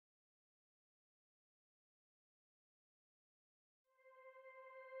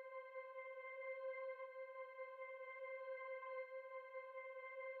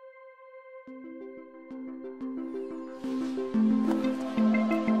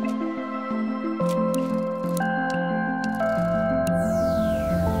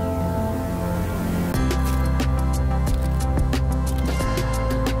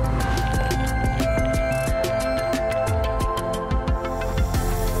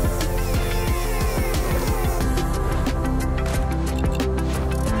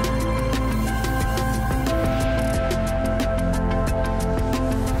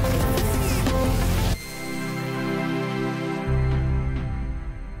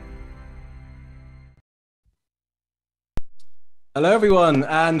Hello, everyone,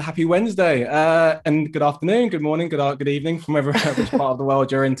 and happy Wednesday, and good afternoon, good morning, good evening, from wherever which part of the world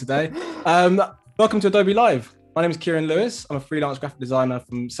you're in today. Welcome to Adobe Live. My name is Kieran Lewis. I'm a freelance graphic designer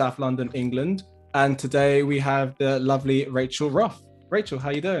from South London, England, and today we have the lovely Rachel Roth. Rachel,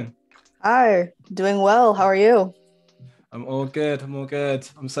 how you doing? Hi, doing well. How are you? I'm all good. I'm all good.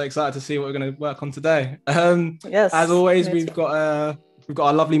 I'm so excited to see what we're going to work on today. As Yes, always, me too. we've got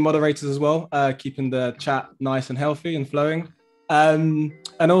our lovely moderators as well, keeping the chat nice and healthy and flowing. And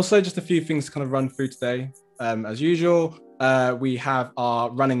also just a few things to kind of run through today. As usual, we have our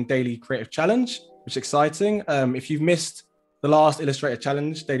running daily creative challenge, which is exciting. If you've missed the last Illustrator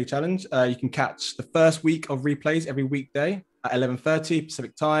challenge, daily challenge, you can catch the first week of replays every weekday at 11:30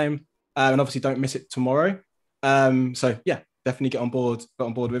 Pacific time, and obviously don't miss it tomorrow. So yeah, definitely get on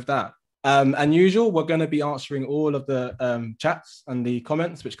board with that. And usual, we're going to be answering all of the chats and the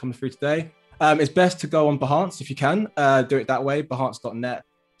comments which come through today. It's best to go on Behance if you can. Do it that way,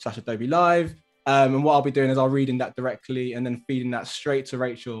 behance.net/Adobe Live. And what I'll be doing is I'll reading that directly and then feeding that straight to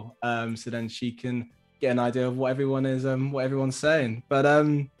Rachel, so then she can get an idea of what everyone's saying. But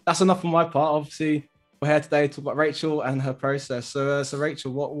that's enough on my part. Obviously, we're here today to talk about Rachel and her process. So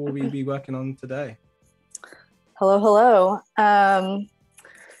Rachel, what will we be working on today? Hello, hello.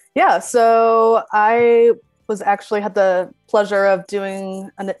 So I was actually had the pleasure of doing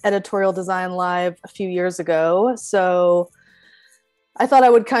an editorial design live a few years ago. So I thought I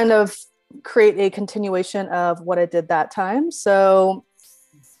would kind of create a continuation of what I did that time. So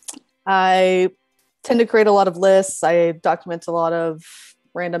I tend to create a lot of lists. I document a lot of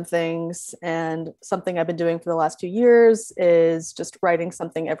random things. And something I've been doing for the last 2 years is just writing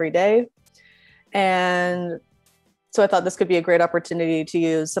something every day. And so I thought this could be a great opportunity to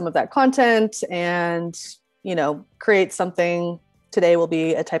use some of that content and, create something. Today will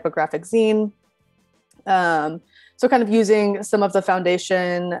be a typographic zine. So kind of using some of the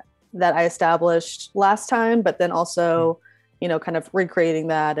foundation that I established last time, but then also, kind of recreating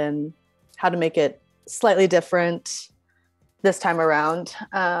that and how to make it slightly different this time around.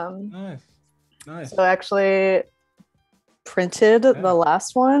 Nice. So I actually printed the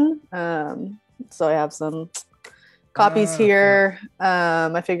last one. So I have some copies here.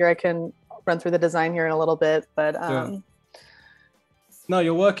 I figure I can run through the design here in a little bit, but no,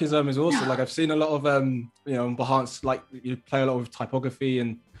 your work is awesome. Like I've seen a lot of on Behance, like you play a lot with typography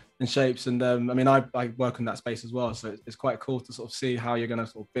and shapes, and I work in that space as well, so it's quite cool to sort of see how you're going to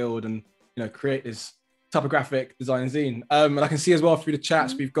sort of build and create this typographic design zine. And I can see as well through the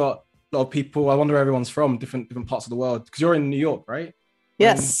chats we've got a lot of people. I wonder where everyone's from, different parts of the world, because you're in New York, right?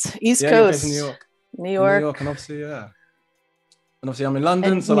 Yes, East You're based in Coast. New York. New York. And obviously I'm in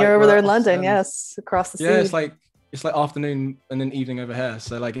London, And so you're like over we're there at in opposite London, ends. yes, across the sea. Yeah, it's like afternoon and then evening over here.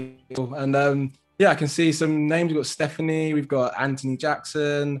 So like, and I can see some names. We've got Stephanie, we've got Anthony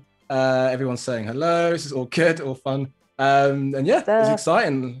Jackson. Everyone's saying hello. This is all good, all fun. And yeah, it's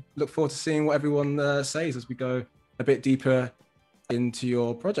exciting. Look forward to seeing what everyone says as we go a bit deeper into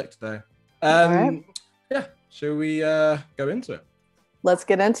your project today. All right. Yeah, shall we go into it? Let's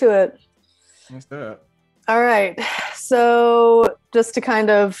get into it. Let's do it. All right. So just to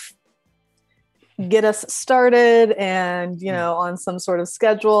kind of get us started and, on some sort of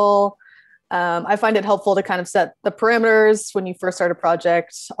schedule, I find it helpful to kind of set the parameters when you first start a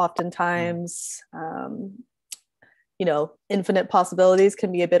project. Oftentimes, infinite possibilities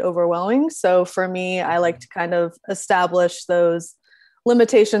can be a bit overwhelming. So for me, I like to kind of establish those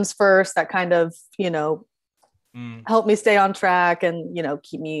limitations first that kind of, help me stay on track and,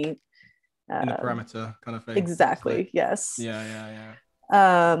 keep me in a parameter kind of thing. Exactly. Like, yes. Yeah.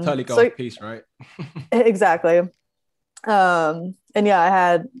 Totally go off piece, right? Exactly. And I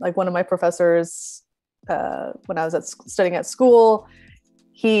had like one of my professors when I was studying at school.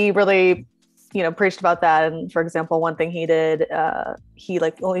 He really, preached about that. And for example, one thing he did, he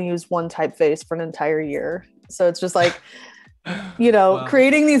like only used one typeface for an entire year. So it's just like, wow.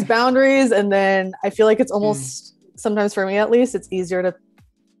 Creating these boundaries. And then I feel like it's almost sometimes for me, at least, it's easier to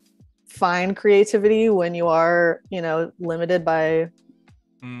find creativity when you are, limited by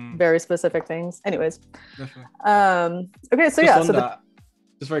very specific things. Anyways. Okay. So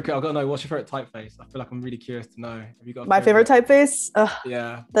just very quick, I've got to know, what's your favorite typeface? I feel like I'm really curious to know. Have you got my favorite typeface?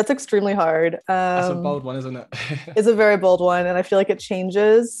 Yeah. That's extremely hard. That's a bold one, isn't it? It's a very bold one. And I feel like it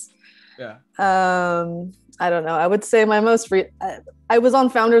changes. Yeah. I don't know. I would say my most I was on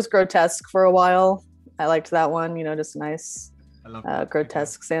Founders Grotesque for a while. I liked that one, just nice. I love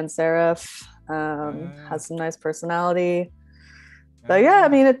grotesque sans serif. Has some nice personality. But yeah, I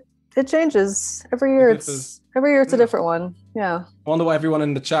mean it changes every year. It's a different one. Yeah. I wonder what everyone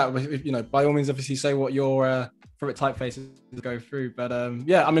in the chat, by all means, obviously say what your favorite typefaces to go through. But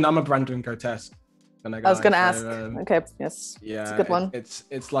yeah, I mean, I'm a Brandon Grotesque kind of guy. I was going to ask. So, Okay, yes, yeah, it's a good one.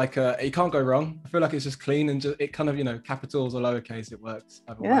 It's like you can't go wrong. I feel like it's just clean and just it kind of, you know, capitals or lowercase, it works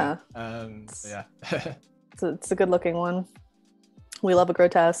either Yeah. way. So yeah. It's a good looking one. We love a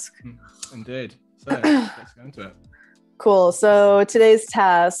grotesque. Indeed. So let's go into it. Cool. So today's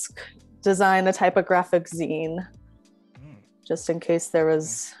task: design a typographic zine. Just in case there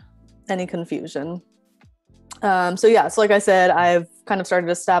was any confusion. So like I said, I've kind of started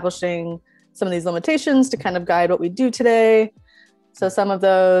establishing some of these limitations to kind of guide what we do today. So some of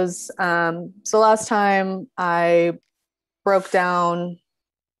those, so last time I broke down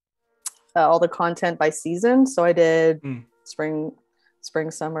all the content by season. So I did spring,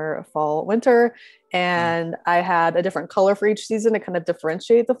 summer, fall, winter, and I had a different color for each season to kind of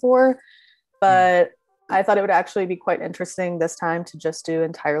differentiate the four. But I thought it would actually be quite interesting this time to just do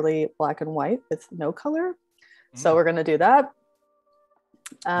entirely black and white with no color. So we're going to do that.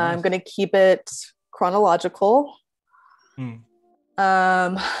 Nice. I'm going to keep it chronological.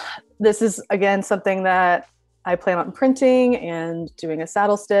 This is, again, something that I plan on printing and doing a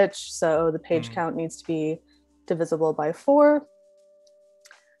saddle stitch. So the page count needs to be divisible by 4.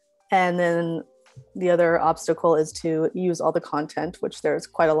 And then the other obstacle is to use all the content, which there's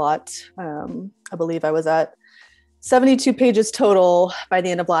quite a lot. I believe I was at 72 pages total by the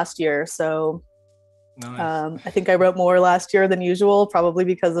end of last year. So nice. I think I wrote more last year than usual, probably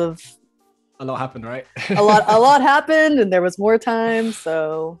because of a lot happened, right? a lot happened and there was more time.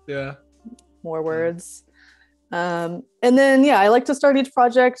 So yeah, more words. And then, I like to start each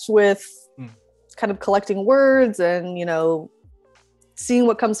project with kind of collecting words and, seeing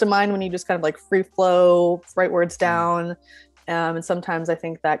what comes to mind when you just kind of like free flow, write words down. And sometimes I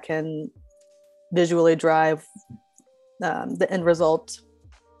think that can visually drive the end result.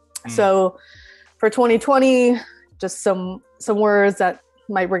 So for 2020, just some words that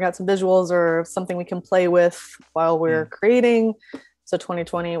might bring out some visuals or something we can play with while we're creating. So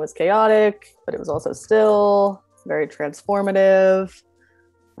 2020 was chaotic, but it was also still very transformative.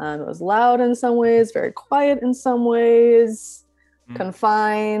 It was loud in some ways, very quiet in some ways,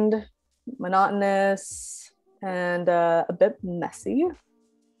 confined, monotonous, and a bit messy.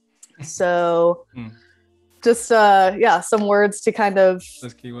 So just, some words to kind of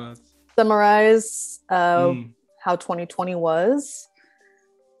those keywords summarize how 2020 was.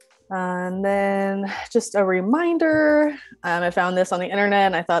 And then just a reminder, I found this on the internet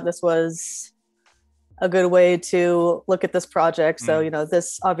and I thought this was a good way to look at this project. So,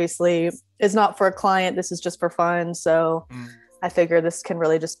 this obviously is not for a client. This is just for fun. So I figure this can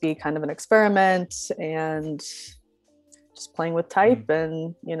really just be kind of an experiment and just playing with type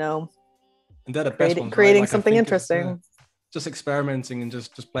and, and they're the creating, best ones, creating right? something interesting. Just experimenting and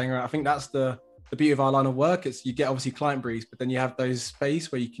just playing around. I think that's the beauty of our line of work. It's you get obviously client briefs, but then you have those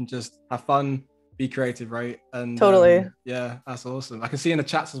space where you can just have fun, be creative, right? And totally. That's awesome. I can see in the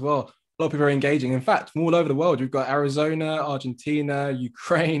chats as well, a lot of people are engaging. In fact, from all over the world, we've got Arizona, Argentina,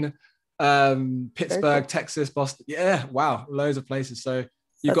 Ukraine, Pittsburgh, Texas, Boston. Yeah, wow, loads of places. So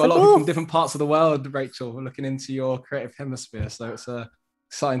you've got a lot of people from different parts of the world, Rachel, looking into your creative hemisphere. So it's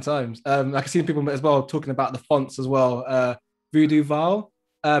exciting times. I can see people as well talking about the fonts as well. Voodoo Val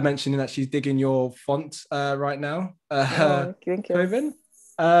mentioning that she's digging your font right now. Thank you. Coven.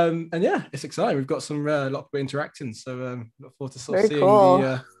 And yeah, it's exciting. We've got some a lot of people interacting. So look forward to sort of seeing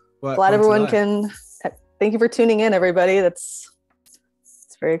the work. Glad everyone can. Thank you for tuning in, everybody. It's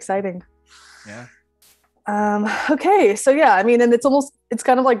very exciting. Yeah. Okay, so and it's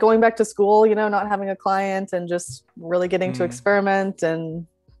kind of like going back to school, not having a client and just really getting to experiment and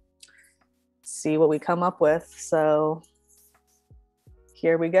see what we come up with. So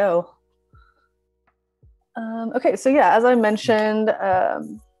here we go. Okay, so as I mentioned,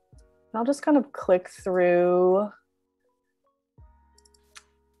 I'll just kind of click through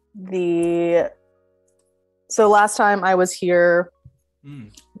so last time I was here,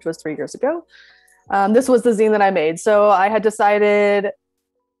 which was 3 years ago, this was the zine that I made. So I had decided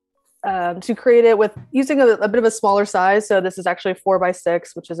to create it with using a bit of a smaller size. So this is actually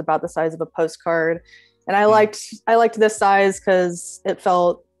 4x6, which is about the size of a postcard. And I liked this size because it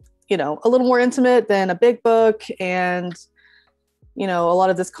felt, a little more intimate than a big book. And, a lot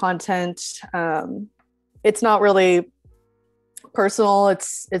of this content, it's not really personal.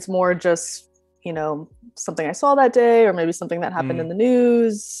 It's more just, something I saw that day, or maybe something that happened in the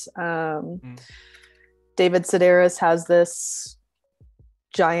news. David Sedaris has this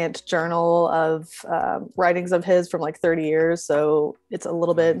giant journal of writings of his from like 30 years. So it's a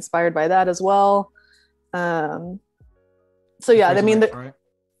little bit inspired by that as well. So yeah, I mean, right?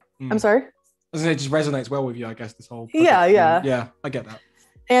 I'm sorry. As it just resonates well with you, I guess, this whole project. Yeah, I get that.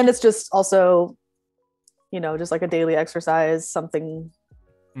 And it's just also, just like a daily exercise, something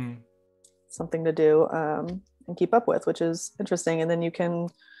to do and keep up with, which is interesting. And then you can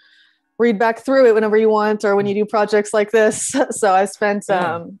read back through it whenever you want, or when you do projects like this. So I've spent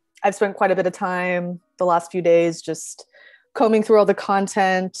quite a bit of time the last few days just combing through all the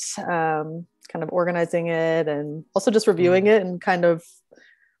content, kind of organizing it, and also just reviewing it and kind of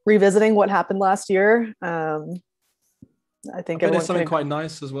revisiting what happened last year. I think there's something quite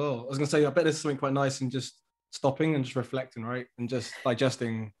nice as well. I was gonna say, I bet there's something quite nice in just stopping and just reflecting, right? And just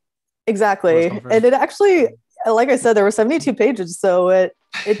digesting. Exactly. And it actually, like I said, there were 72 pages, so it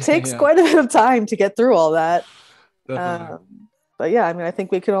takes quite a bit of time to get through all that. But yeah, I mean, I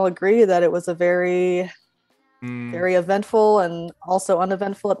think we can all agree that it was a very, very eventful and also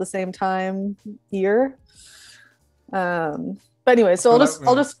uneventful at the same time year. But anyway, so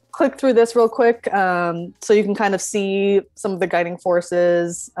I'll just click through this real quick, so you can kind of see some of the guiding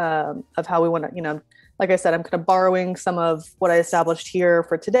forces of how we want to, like I said, I'm kind of borrowing some of what I established here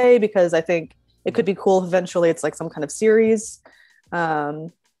for today, because I think it could be cool if eventually it's like some kind of series.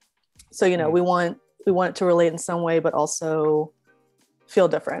 So we want it to relate in some way, but also feel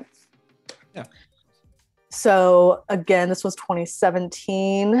different. Yeah. So again, this was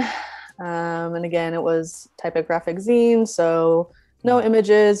 2017. And again, it was Typographic Zine. So no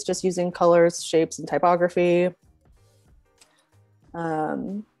images, just using colors, shapes, and typography.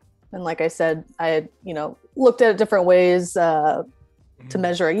 And like I said, I had, looked at different ways to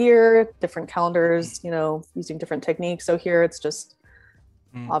measure a year, different calendars, using different techniques. So here it's just,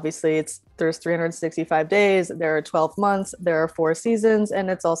 obviously there's 365 days, there are 12 months, there are 4 seasons, and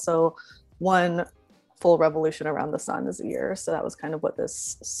it's also one full revolution around the sun is a year. So that was kind of what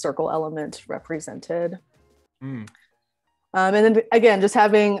this circle element represented. And then again, just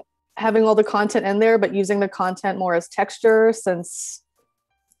having all the content in there, but using the content more as texture, since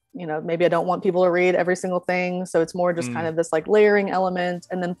maybe I don't want people to read every single thing. So it's more just kind of this like layering element,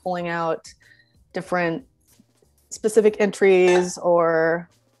 and then pulling out different specific entries, or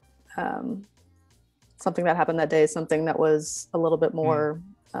something that happened that day, something that was a little bit more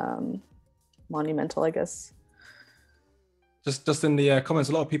monumental, I guess. Just in the comments,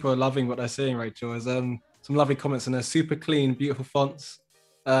 a lot of people are loving what they're seeing, Rachel. There's some lovely comments, and they're super clean, beautiful fonts.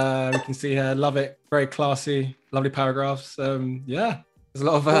 We can see here, love it, very classy, lovely paragraphs. Yeah, there's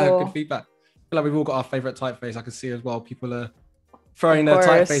a lot of good feedback. I feel like we've all got our favorite typeface. I can see as well, people are throwing their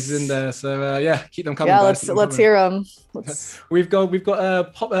typefaces in there. So yeah, keep them coming. Yeah, guys. let's hear them. We've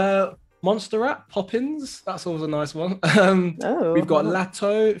got Monster Rat Poppins. That's always a nice one. We've got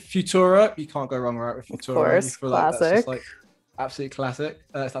Lato Futura. You can't go wrong with Futura. Of course, classic. Like that's just like absolute classic.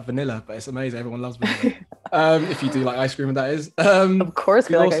 It's like vanilla, but it's amazing. Everyone loves vanilla. If you do like ice cream, and that is. Of course,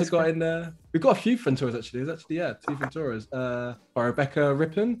 we've also got in there. We've got a few Venturas actually. There's actually 2 Venturas. By Rebecca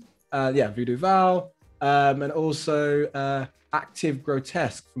Rippon. Voodoo Val. And also Active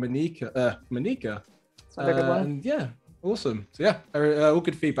Grotesque from Manika. That's a good one. And yeah. Awesome. So yeah, all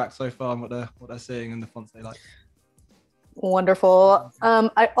good feedback so far on what they're seeing and the fonts they like. Wonderful.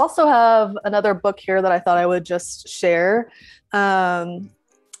 I also have another book here that I thought I would just share.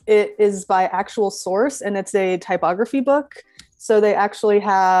 It is by Actual Source, and it's a typography book. So they actually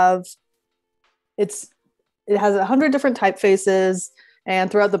have, it has 100 different typefaces.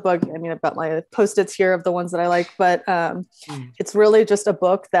 And throughout the book, I mean, I've got my Post-its here of the ones that I like, but it's really just a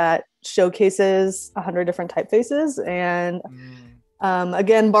book that showcases 100 different typefaces. And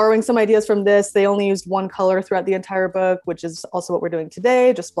again, borrowing some ideas from this, they only used one color throughout the entire book, which is also what we're doing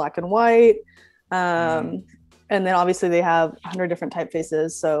today, just black and white. And then obviously they have 100 different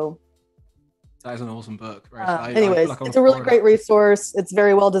typefaces. So that is an awesome book. Right? Anyways, it's a really great resource. It's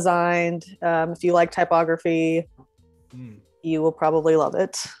very well designed. If you like typography, you will probably love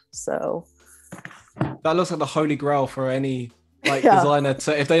it. So that looks like the holy grail for any designer.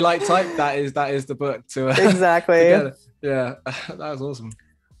 To, if they like type, that is the book to exactly. To yeah, that was awesome.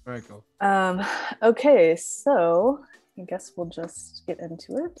 Very cool. Okay, so I guess we'll just get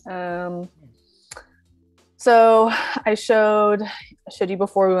into it. So I showed you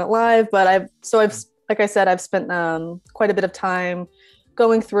before we went live, but I've like I said, I've spent quite a bit of time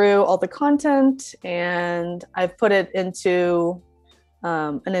going through all the content, and I've put it into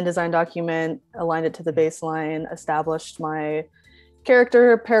an InDesign document, aligned it to the baseline, established my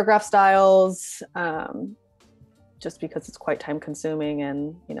character paragraph styles, just because it's quite time consuming,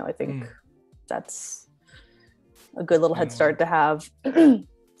 and I think that's a good little head start to have.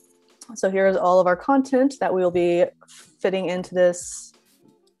 So here's all of our content that we will be fitting into this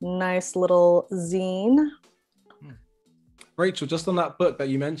nice little zine. Rachel, just on that book that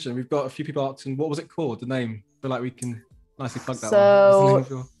you mentioned, we've got a few people asking, what was it called? The name? I feel like we can nicely plug that one.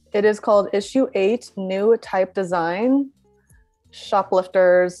 So it is called Issue 8, New Type Design,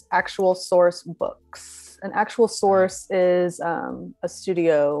 Shoplifters Actual Source Books. An Actual Source is a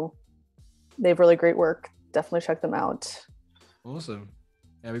studio. They have really great work. Definitely check them out. Awesome.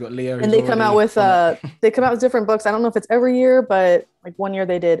 Yeah, we got Leo. And they come out with different books. I don't know if it's every year, but like one year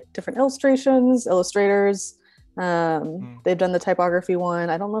they did different illustrators. They've done the typography one.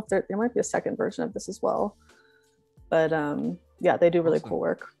 I don't know if there might be a second version of this as well. But yeah, they do really cool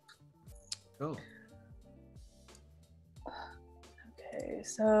work. Cool. Okay,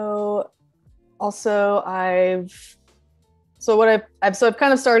 so also I've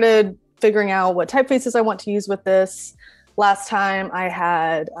kind of started figuring out what typefaces I want to use with this. Last time I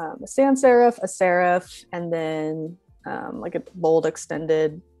had a sans serif, a serif, and then like a bold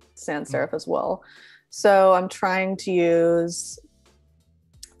extended sans serif as well. So I'm trying to use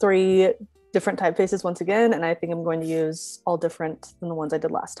 3 different typefaces once again, and I think I'm going to use all different than the ones I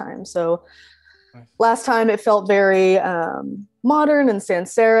did last time. So last time it felt very modern and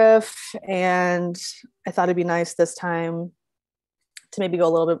sans serif, and I thought it'd be nice this time to maybe go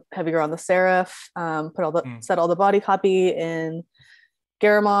a little bit heavier on the serif, set all the body copy in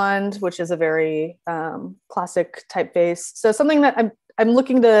Garamond, which is a very classic typeface. So something that I'm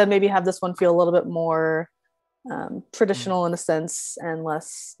looking to maybe have this one feel a little bit more traditional in a sense, and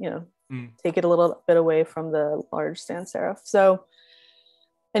less, take it a little bit away from the large sans serif. So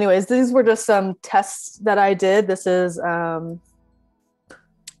anyways, these were just some tests that I did. This is one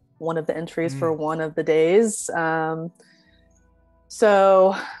of the entries for one of the days.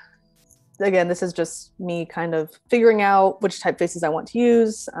 So again, this is just me kind of figuring out which typefaces I want to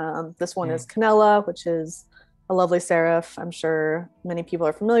use. This one is Canella, which is a lovely serif. I'm sure many people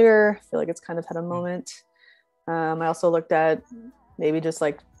are familiar. I feel like it's kind of had a moment. I also looked at maybe just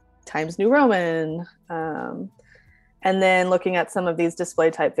like Times New Roman. And then looking at some of these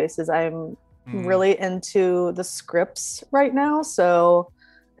display typefaces, I'm really into the scripts right now. So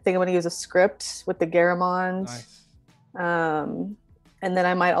I think I'm going to use a script with the Garamond. Nice. And then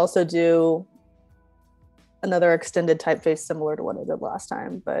I might also do another extended typeface similar to what I did last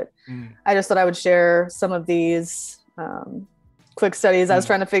time. But I just thought I would share some of these quick studies. I was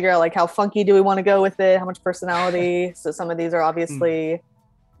trying to figure out like how funky do we want to go with it? How much personality? So some of these are obviously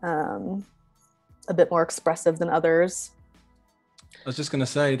a bit more expressive than others. I was just going to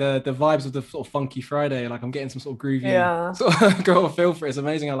say the vibes of the sort of Funky Friday, like I'm getting some sort of groovy sort of girl feel for it. It's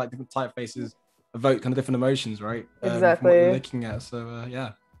amazing how like different typefaces evoke kind of different emotions, right? Exactly. From what we're looking at. So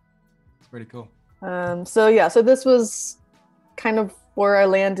yeah, it's really cool. So this was kind of where I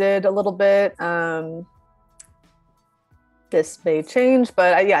landed a little bit. This may change,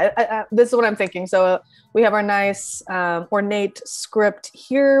 but this is what I'm thinking. So we have our nice ornate script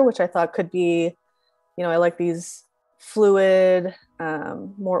here, which I thought could be, I like these fluid,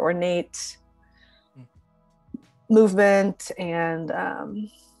 more ornate movement and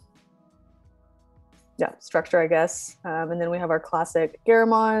structure, I guess. And then we have our classic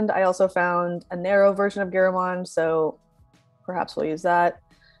Garamond. I also found a narrow version of Garamond, so perhaps we'll use that.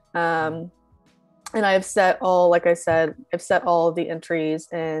 And I've set all, like I said, I've set all of the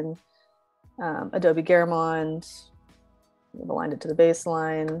entries in Adobe Garamond. We've aligned it to the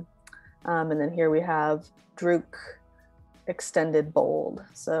baseline. And then here we have Druk extended bold.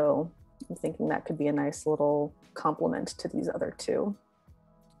 So I'm thinking that could be a nice little complement to these other 2.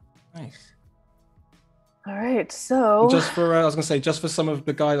 Nice. All right, so just for I was gonna say, just for some of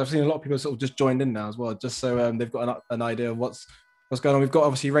the guys, I've seen a lot of people sort of just joined in now as well, just so they've got an idea of what's going on. We've got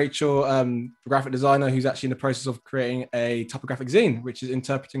obviously Rachel, the graphic designer, who's actually in the process of creating a typographic zine, which is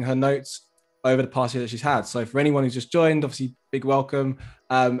interpreting her notes over the past year that she's had. So for anyone who's just joined, obviously big welcome,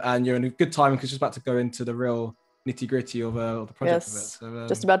 and you're in a good time because you're just about to go into the real nitty gritty of the project of it. So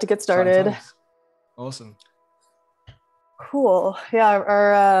just about to get started. Awesome. Cool. Yeah.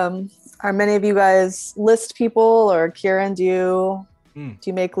 Are many of you guys list people, or Kieran, do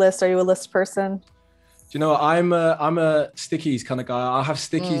you make lists? Are you a list person? Do you know what? I'm a stickies kind of guy. I have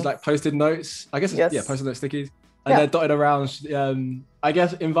stickies like posted notes. I guess posted note stickies, and they're dotted around. I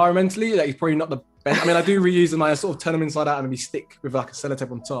guess environmentally, like, it's probably not the best. I mean, I do reuse them. I sort of turn them inside out and maybe stick with like a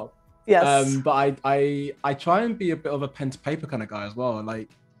sellotape on top. Yes. But I try and be a bit of a pen to paper kind of guy as well. Like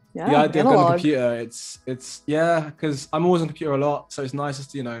the idea of going on the computer, it's because I'm always on the computer a lot, so it's nice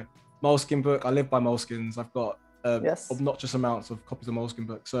just to, Moleskine book. I live by Moleskines. I've got obnoxious amounts of copies of Moleskine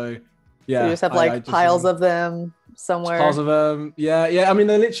book. So yeah, so you just have like piles of them somewhere. Piles of them. Yeah. I mean,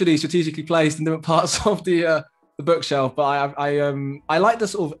 they're literally strategically placed in different parts of the bookshelf. But I like the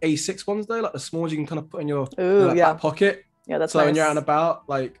sort of A6 ones though, like the small ones you can kind of put in your back pocket. Yeah, that's So when you're out nice. and about,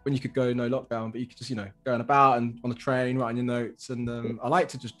 like when you could go no lockdown, but you could just, go out and about and on the train, writing your notes. And I like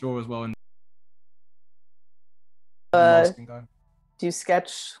to just draw as well and Uh, masking going. do you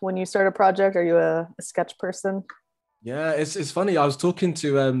sketch when you start a project? Are you a sketch person? Yeah, it's funny. I was talking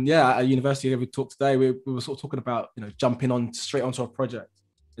to at university we talked today. We were sort of talking about jumping on straight onto a project.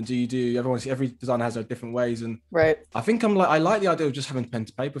 And every designer has their different ways. And Right. I think I like the idea of just having pen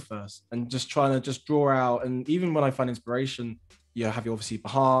to paper first and just trying to just draw out. And even when I find inspiration, you have your obviously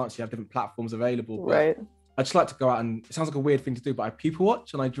Behance, you have different platforms available. But Right. I just like to go out, and it sounds like a weird thing to do, but I people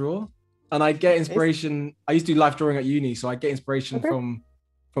watch and I draw, and I get inspiration. I used to do live drawing at uni, so I get inspiration Okay.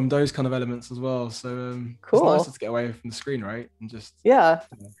 from those kind of elements as well. So it's Cool. nice to get away from the screen, right? And just Yeah.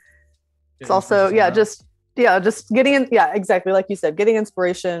 It's also just getting in. Yeah, exactly. Like you said, getting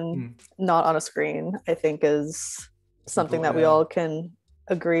inspiration not on a screen, I think, is something that we all can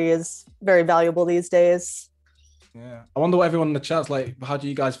agree is very valuable these days. Yeah. I wonder what everyone in the chat's like. How do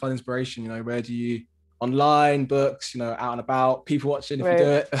you guys find inspiration? Where do you online, books, out and about, people watching if you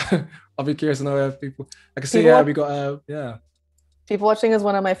do it? I'll be curious to know if people. I can see, we got people watching is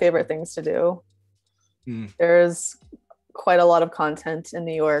one of my favorite things to do. There's quite a lot of content in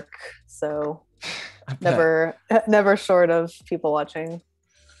New York, so never short of people watching.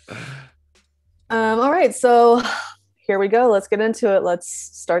 All right, so here we go. Let's get into it. Let's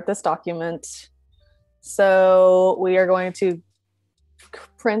start this document. So we are going to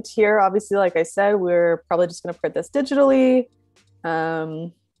print here. Obviously, like I said, we're probably just going to print this digitally.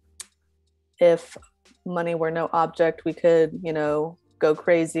 If money were no object, we could, go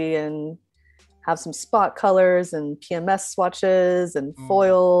crazy and have some spot colors and PMS swatches and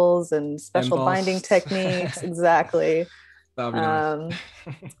foils and special binding techniques. Exactly. That would be nice.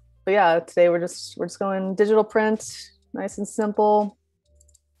 But yeah, today we're just going digital print, nice and simple.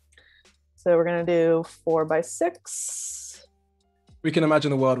 So we're gonna do 4x6. We can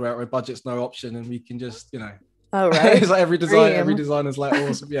imagine a world where budget's no option and we can just, Oh, right. It's like every designer's like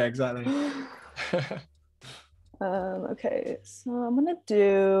awesome. Yeah, exactly. Okay, so I'm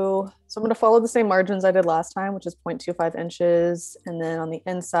gonna follow the same margins I did last time, which is 0.25 inches. And then on the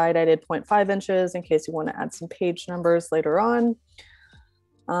inside, I did 0.5 inches in case you want to add some page numbers later on.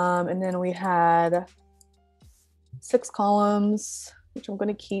 And then we had 6 columns, which I'm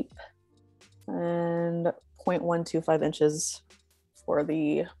going to keep, and 0.125 inches for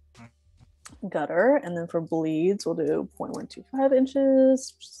the gutter. And then for bleeds, we'll do 0.125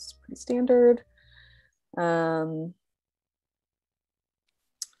 inches, which is pretty standard. Yeah.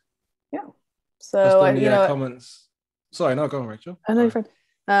 So comments. Sorry, no, go on, Rachel. I know you're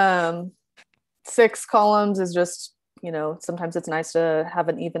fine. 6 columns is just, sometimes it's nice to have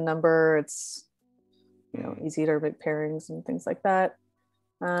an even number. It's, easy to make pairings and things like that.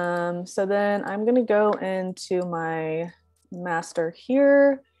 So then I'm going to go into my master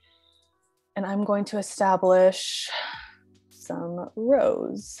here, and I'm going to establish some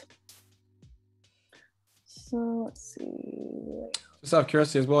rows. So let's see. Just out of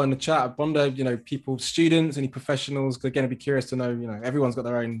curiosity as well in the chat, I wonder, people, students, any professionals, again, I'd be curious to know, everyone's got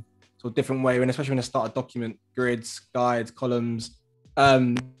their own sort of different way, and especially when they start a document, grids, guides, columns,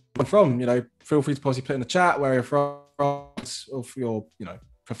 from, feel free to possibly put in the chat where you're from, or if you're,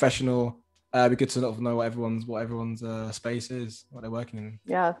 professional. It'd be good to know what everyone's space is, what they're working in.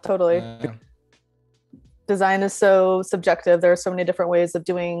 Yeah, totally. Design is so subjective. There are so many different ways of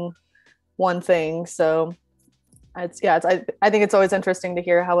doing one thing. So I think it's always interesting to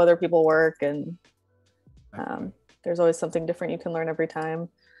hear how other people work, and there's always something different you can learn every time.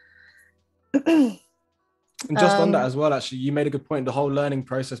 And just on that as well, actually, you made a good point. The whole learning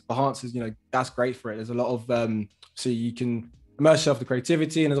process, Behance is, that's great for it. There's a lot of, so you can immerse yourself in the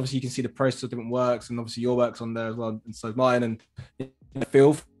creativity, and obviously you can see the process of different works, and obviously your work's on there as well, and so mine, and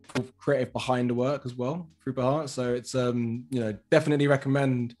feel creative behind the work as well through Behance. So it's, definitely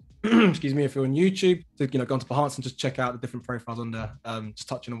recommend, excuse me, if you're on YouTube, to, go onto Behance and just check out the different profiles on there. Just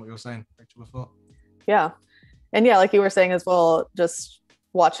touching on what you were saying, Rachel, before. Yeah. And yeah, like you were saying as well, just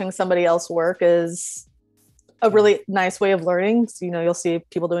watching somebody else work is a really nice way of learning. So, you'll see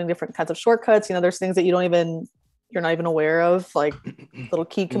people doing different kinds of shortcuts. There's things that you're not even aware of, like little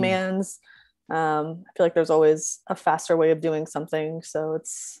key commands. I feel like there's always a faster way of doing something. So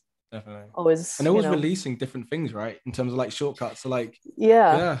it's definitely always, and always releasing different things, right? In terms of like shortcuts. So like,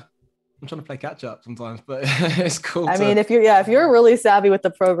 yeah. I'm trying to play catch up sometimes, but it's cool. I mean, if you're really savvy with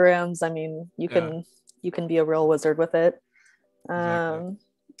the programs, I mean, you can be a real wizard with it. Exactly.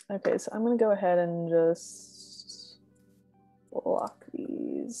 Okay, so I'm going to go ahead and just block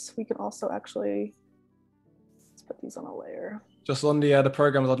these. We can also actually let's put these on a layer. Just on the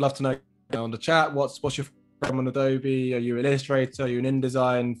programs, I'd love to know on the chat what's your program on Adobe? Are you an Illustrator? Are you an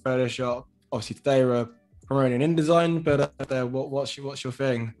InDesign, Photoshop? Obviously today we're promoting InDesign, but what's your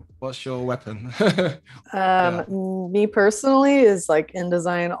thing? What's your weapon? Yeah. Me personally is like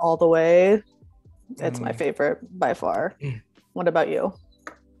InDesign all the way. It's my favorite by far. What about you?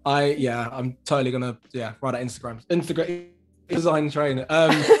 I'm totally gonna write at Instagram design trainer.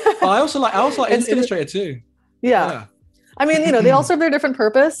 But I also like Illustrator too. Yeah. I mean, you know, they all serve their different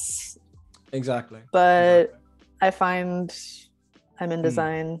purpose. Exactly. But I find I'm in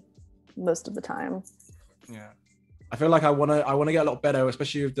design most of the time. Yeah. I feel like I wanna get a lot better,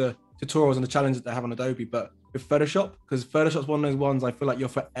 especially with the tutorials and the challenges they have on Adobe, but with Photoshop, because Photoshop's one of those ones I feel like you're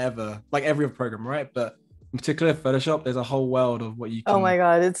forever, like every other program, right? But in particular Photoshop, there's a whole world of what you can. Oh my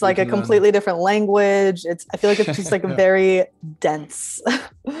God, it's like a completely different language. I feel like it's just like very dense.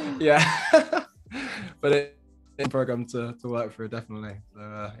 Yeah. But it's a program to work through, definitely.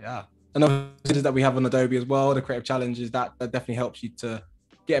 So yeah. And obviously that we have on Adobe as well, the creative challenges, that definitely helps you to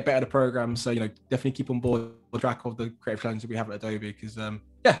get better at the program. So, you know, definitely keep on board track of the creative challenges we have at Adobe, because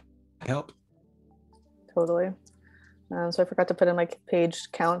help. Totally. So I forgot to put in like page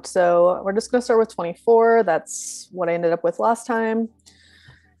count. So we're just going to start with 24. That's what I ended up with last time.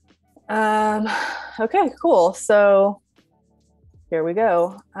 Okay, cool. So here we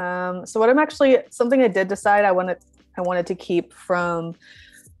go. So something I did decide I wanted to keep from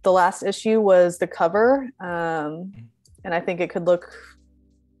the last issue was the cover. And I think it could look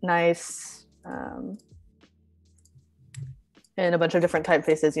nice in a bunch of different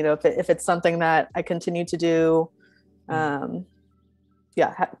typefaces, you know, if it's something that I continue to do,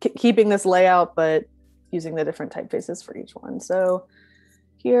 keeping this layout, but using the different typefaces for each one. So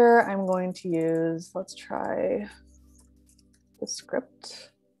here I'm going to use, let's try the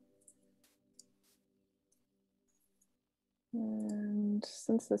script. And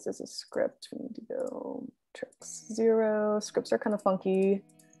since this is a script, we need to go tricks 0. Scripts are kind of funky.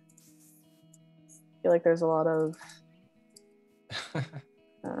 I feel like there's a lot of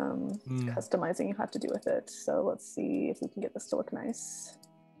customizing you have to do with it. So let's see if we can get this to look nice.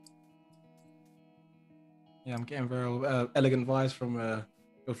 Yeah, I'm getting very elegant vibes from your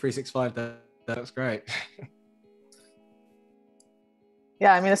 365. That looks great.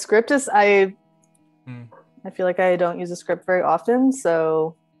 Yeah, I mean, a script is, I feel like I don't use a script very often,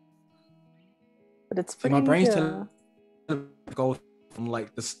 so, but it's pretty. My brain's telling gold from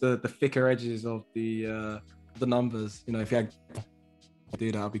like the thicker edges of the numbers. You know, if you had do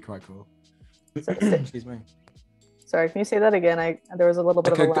that, would be quite cool. Excuse me. Sorry, can you say that again? There was a little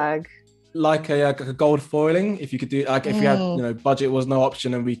bit of a lag. Like a gold foiling, if you could do, like if you had, you know, budget was no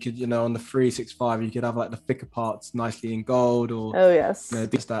option, and we could, you know, on the 365 you could have like the thicker parts nicely in gold, or oh yes, you know,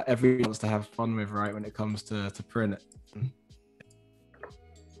 just that everyone wants to have fun with, right, when it comes to print.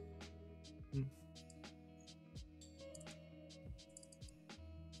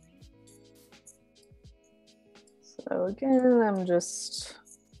 So again, I'm just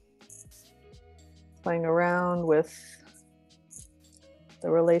playing around with the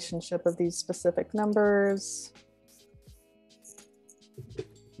relationship of these specific numbers.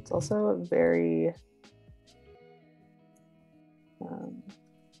 It's also very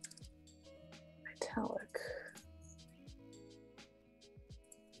italic.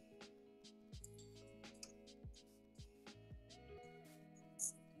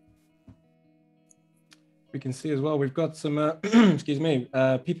 We can see as well, we've got some, excuse me,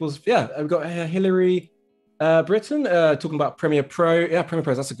 we've got Hillary Britton talking about Premiere Pro. Yeah, Premiere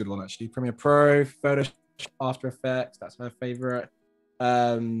Pro, that's a good one actually. Premiere Pro, Photoshop, After Effects, that's her favorite.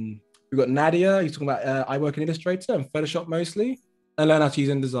 We've got Nadia, who's talking about I work in Illustrator and Photoshop mostly, and learn how to use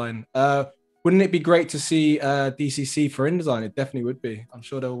InDesign. Wouldn't it be great to see DCC for InDesign? It definitely would be. I'm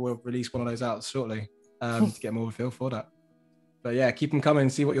sure they'll release one of those out shortly to get more of a feel for that. But yeah, keep them coming,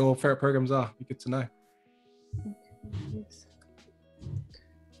 see what your favorite programs are. Be good to know.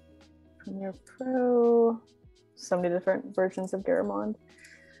 Premiere Pro, so many different versions of Garamond.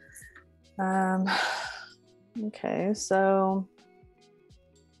 Okay, so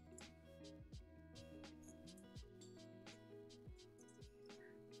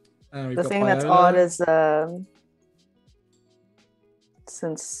the thing that's odd is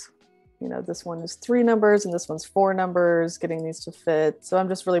since, you know, this one is 3 numbers and this one's 4 numbers, getting these to fit. So I'm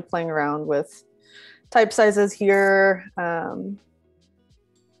just really playing around with type sizes here.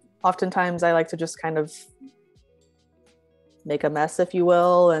 Oftentimes I like to just kind of make a mess, if you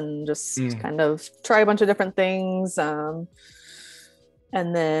will, and just kind of try a bunch of different things. And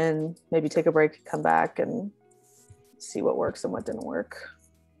then maybe take a break, come back and see what works and what didn't work.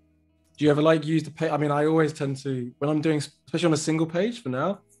 Do you ever like use the page? I mean, I always tend to, when I'm doing, especially on a single page for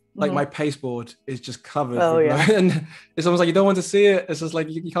now, like my pasteboard is just covered Oh, with and it's almost like you don't want to see it. It's just like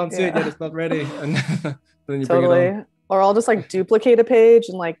you can't see it yet, it's not ready. And then you bring it on. Or I'll just like duplicate a page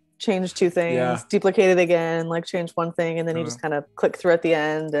and like change two things, Yeah. duplicate it again, like change one thing, and then you just kind of click through at the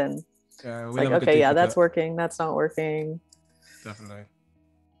end, and it's like, okay, yeah, that's working, that's not working. Definitely.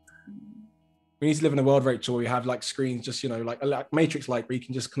 We need to live in a world, Rachel, where we have like screens just, like Matrix like where you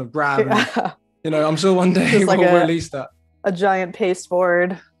can just kind of grab and, I'm sure one day we'll release that. A giant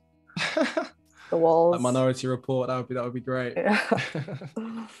pasteboard. The walls. A Minority Report, that would be great. Yeah.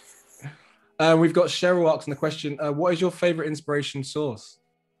 We've got Cheryl asking the question, what is your favorite inspiration source?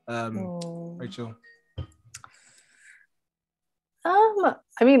 Rachel.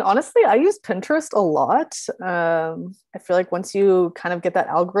 I mean, honestly, I use Pinterest a lot. I feel like once you kind of get that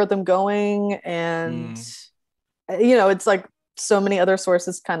algorithm going and, it's like so many other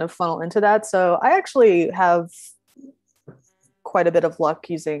sources kind of funnel into that. So I actually have quite a bit of luck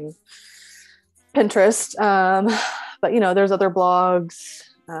using Pinterest. But, there's other blogs.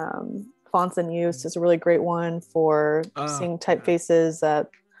 Fonts in Use is a really great one for seeing typefaces that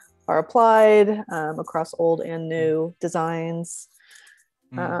are applied across old and new designs.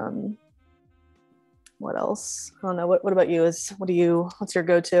 What else? I don't know. What about you? What's your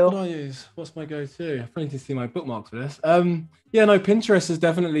go-to? What do I use? What's my go-to? I probably need to see my bookmarks for this. Pinterest is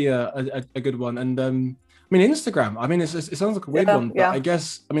definitely a good one. And I mean, Instagram, I mean, it sounds like a weird one, but I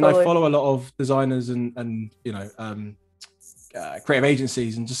guess, I mean, totally. I follow a lot of designers and creative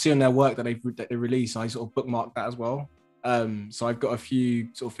agencies, and just seeing their work that they release, I sort of bookmark that as well. So I've got a few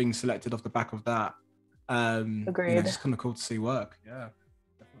sort of things selected off the back of that. Agreed. It's just kind of cool to see work. Yeah,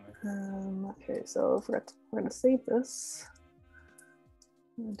 definitely. Okay, so we're going to save this.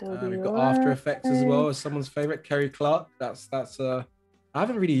 We've got After Effects as well as someone's favorite, Kerry Clark. That's I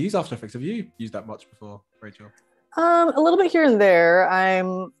haven't really used After Effects. Have you used that much before, Rachel? A little bit here and there.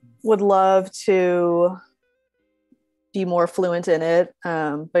 Would love to be more fluent in it.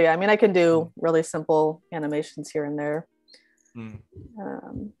 But yeah, I mean, I can do really simple animations here and there.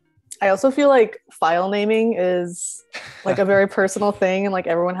 I also feel like file naming is like a very personal thing, and like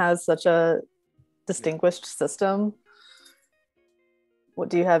everyone has such a distinguished system. What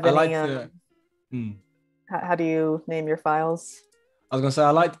do you have any how do you name your files? I was gonna say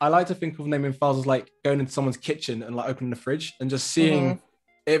I like to think of naming files as like going into someone's kitchen and like opening the fridge and just seeing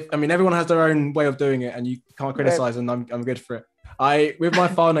everyone has their own way of doing it, and you can't criticize, and I'm good for it. With my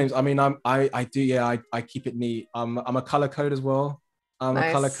file names, I mean, I keep it neat. I'm a color code as well. I'm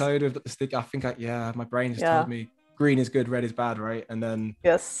a color code with the stick. I think my brain just told me green is good, red is bad, right? And then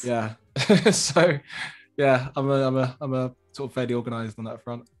so I'm a sort of fairly organized on that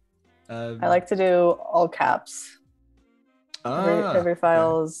front. I like to do all caps. Every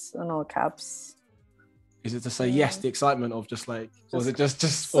file is in all caps. Is it to say yes, the excitement of just like, or is it just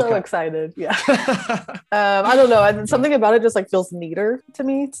so excited? Yeah. I don't know. Something about it just like feels neater to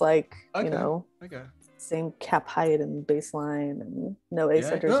me. It's like, same cap height and baseline and no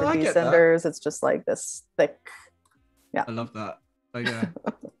ascenders or descenders. It's just like this thick. Yeah. I love that.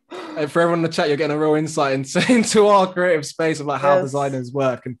 For everyone in the chat, you're getting a real insight into our creative space of like how designers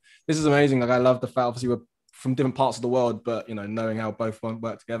work. And this is amazing. Like I love the fact, obviously we're from different parts of the world, but knowing how both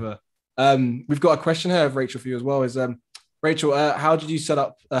work together. We've got a question here of Rachel for you as well. Is Rachel, how did you set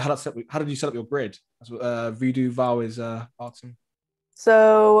up your grid? That's what Voodoo Vow is asking.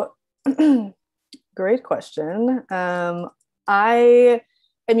 So great question. I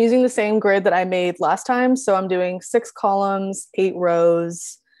am using the same grid that I made last time. So I'm doing 6 columns, 8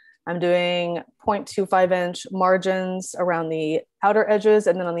 rows. I'm doing 0.25 inch margins around the outer edges.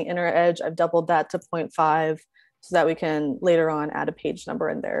 And then on the inner edge, I've doubled that to 0.5 so that we can later on add a page number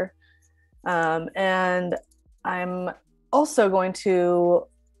in there. And I'm also going to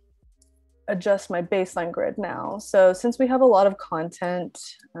adjust my baseline grid now. So since we have a lot of content,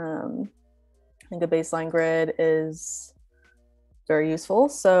 I think a baseline grid is very useful.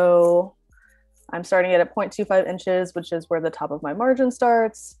 So I'm starting it at 0.25 inches, which is where the top of my margin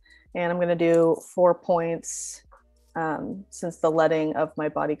starts. And I'm going to do 4 points since the leading of my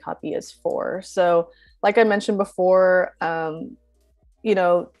body copy is 4. So like I mentioned before,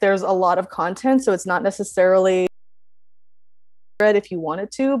 there's a lot of content, so it's not necessarily read if you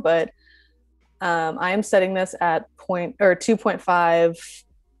wanted to, but I am setting this at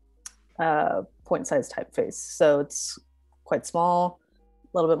 2.5 point size typeface. So it's quite small,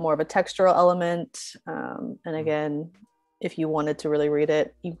 a little bit more of a textural element. And again, if you wanted to really read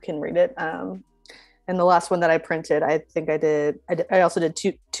it, you can read it. And the last one that I printed, I think I also did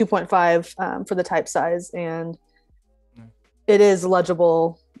 2.5 for the type size, and it is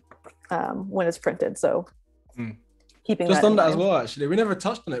legible when it's printed. So keeping Just that in on that as mind. well, actually, we never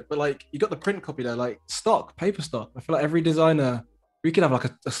touched on it, but like you got the print copy there, like stock, paper stock. I feel like every designer, we could have like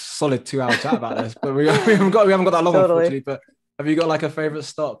a solid 2 hour chat about this, but we haven't got that long, Totally. unfortunately. But have you got like a favorite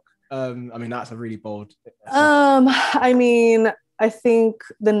stock? I mean, that's a really bold. I mean, I think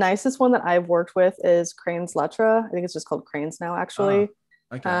the nicest one that I've worked with is Crane's Letra. I think it's just called Crane's now, actually.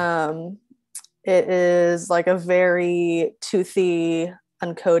 Okay. It is like a very toothy,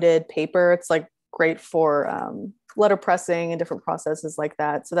 uncoated paper. It's like great for letter pressing and different processes like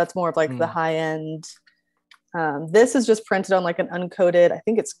that. So that's more of like the high end. This is just printed on like an uncoated, I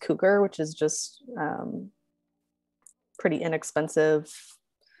think it's Cougar, which is just pretty inexpensive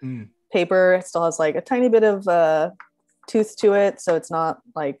paper. It still has like a tiny bit of tooth to it. So it's not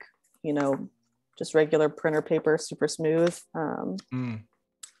like, you know, just regular printer paper, super smooth.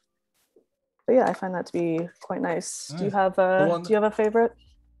 But yeah, I find that to be quite nice. Do you have a favorite?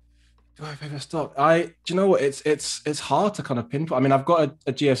 Do I have a favorite stock? Do you know what? It's hard to kind of pinpoint. I mean, I've got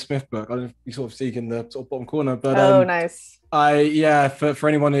a GF Smith book. I don't know if you sort of see in the sort of bottom corner, but nice. For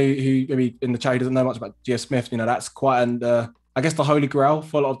anyone who maybe in the chat who doesn't know much about GF Smith, you know, that's quite I guess the holy grail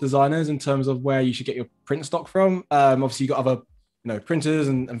for a lot of designers in terms of where you should get your print stock from. Obviously you got other, you know, printers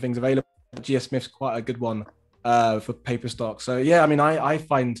and things available. GF Smith's quite a good one for paper stock. So yeah, I mean, I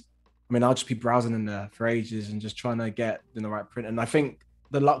find, I mean, I'll just be browsing in there for ages and just trying to get in the right print. And I think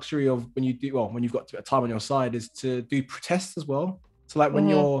the luxury of when you've got a time on your side is to do tests as well. So like when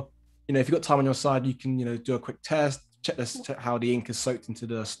you're, you know, if you've got time on your side, you can, you know, do a quick test, check how the ink is soaked into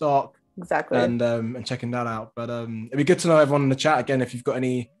the stock. Exactly. And checking that out. But it'd be good to know, everyone in the chat, again, if you've got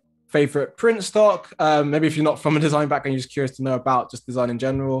any favorite print stock, maybe if you're not from a design background, you're just curious to know about just design in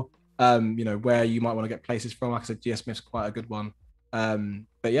general, you know, where you might want to get places from. Like I said, GS Smith's quite a good one.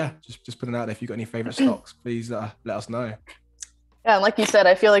 But yeah, just putting out there, if you've got any favorite stocks, please let us know. Yeah, and like you said,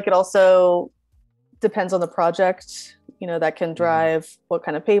 I feel like it also depends on the project, you know, that can drive what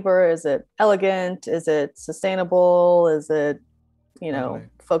kind of paper. Is it elegant? Is it sustainable? Is it, you know,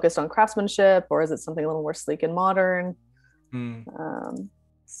 focused on craftsmanship, or is it something a little more sleek and modern?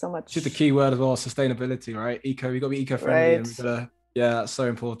 So much. Just the key word as well, sustainability, right? We got to be eco-friendly, and we gotta, yeah, that's so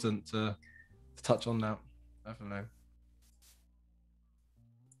important to touch on that. Definitely.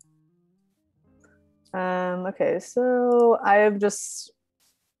 Okay, so I'm just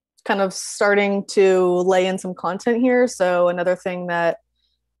kind of starting to lay in some content here. So another thing that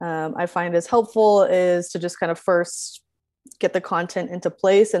I find is helpful is to just kind of first get the content into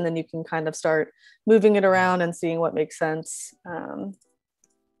place, and then you can kind of start moving it around and seeing what makes sense.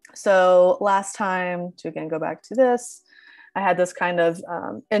 So last time, to again go back to this, I had this kind of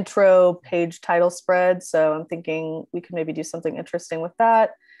intro page title spread. So I'm thinking we could maybe do something interesting with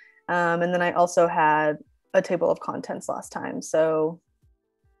that. And then I also had a table of contents last time. So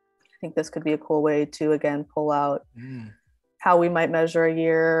I think this could be a cool way to, again, pull out how we might measure a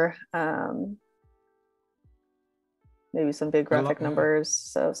year, maybe some big graphic numbers,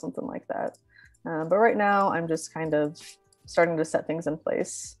 so something like that. But right now, I'm just kind of starting to set things in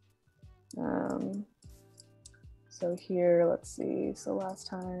place. So here, let's see. So last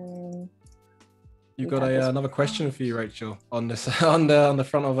time, you've got another question for you, Rachel, on this on the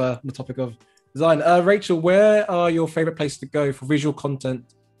front of the topic of design. Rachel, where are your favorite places to go for visual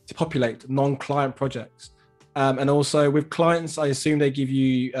content to populate non-client projects? And also with clients, I assume they give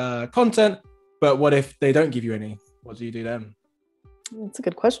you content, but what if they don't give you any? What do you do then? That's a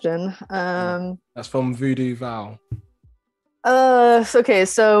good question. That's from Voodoo Val. Okay,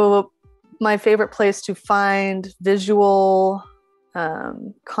 so my favorite place to find visual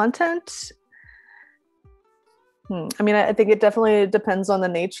content. I mean, I think it definitely depends on the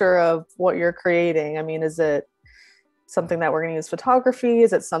nature of what you're creating. I mean, is it something that we're going to use photography?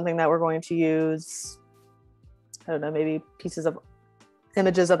 Is it something that we're going to use, I don't know, maybe pieces of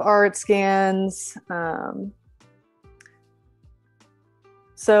images of art, scans?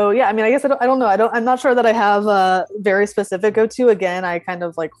 So yeah, I mean, I guess I don't know. I'm not sure that I have a very specific go-to. Again, I kind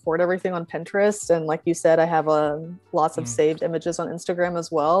of like hoard everything on Pinterest. And like you said, I have lots of saved images on Instagram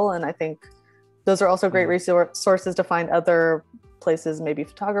as well. And I think those are also great resources to find other places, maybe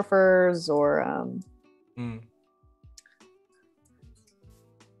photographers or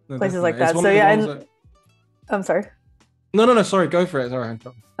places like that. So yeah, I'm sorry. No, sorry, go for it. Sorry.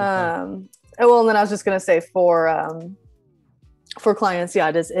 Well, and then I was just gonna say for clients,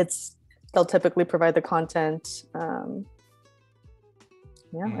 yeah, they'll typically provide the content.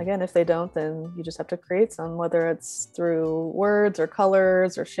 Again, if they don't, then you just have to create some, whether it's through words or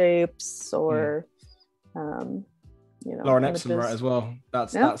colors or shapes or Lauren Epson, right, as well.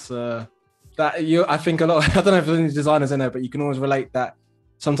 That's I think a lot. I don't know if there's any designers in there, but you can always relate that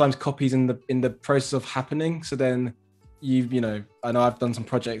sometimes copies in the process of happening. So then you know, I know I've done some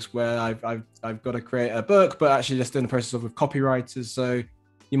projects where I've got to create a book, but actually just in the process of with copywriters. So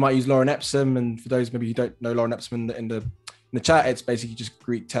you might use Lorem Ipsum, and for those maybe who don't know Lorem Ipsum in the chat, it's basically just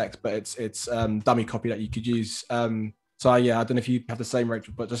Greek text, but it's dummy copy that you could use. So yeah, I don't know if you have the same,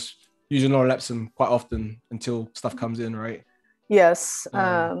 Rachel, but just using Lorem Ipsum quite often until stuff comes in, right? Yes.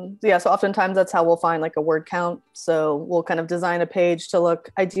 Yeah. So oftentimes that's how we'll find like a word count. So we'll kind of design a page to look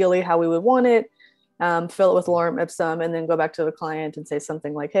ideally how we would want it, fill it with Lorem Ipsum, and then go back to the client and say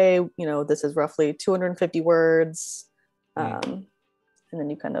something like, hey, you know, this is roughly 250 words. And then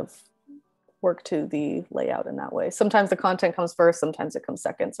you kind of work to the layout in that way. Sometimes the content comes first, sometimes it comes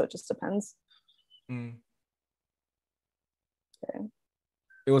second. So it just depends. Okay. Okay.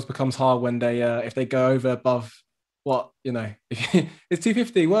 It always becomes hard when they, if they go over above what, you know, it's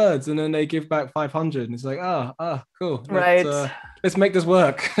 250 words and then they give back 500 and it's like, cool. Right. Let's make this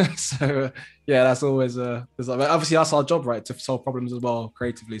work. So yeah, that's always, obviously that's our job, right? To solve problems as well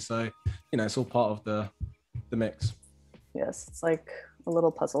creatively. So, you know, it's all part of the mix. Yes. It's like a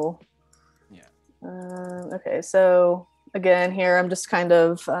little puzzle. Yeah. Okay. So again, here I'm just kind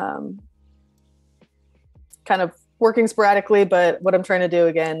of working sporadically, but what I'm trying to do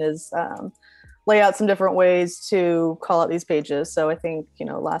again is lay out some different ways to call out these pages. So I think, you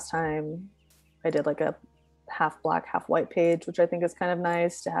know, last time I did like a half black, half white page, which I think is kind of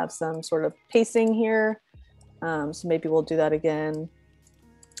nice to have some sort of pacing here. So maybe we'll do that again.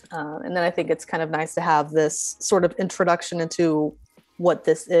 And then I think it's kind of nice to have this sort of introduction into what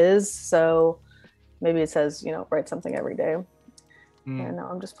this is. So maybe it says, you know, write something every day. And now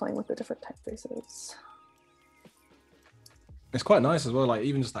I'm just playing with the different typefaces. It's quite nice as well, like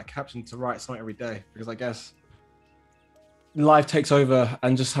even just that caption to write something every day, because I guess life takes over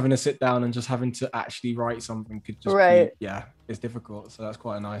and just having to sit down and just having to actually write something could just be, it's difficult. So that's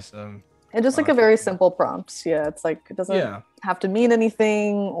quite a nice and just like a very simple prompt. Yeah, it's like it doesn't have to mean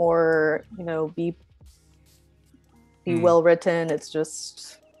anything or, you know, be well written. It's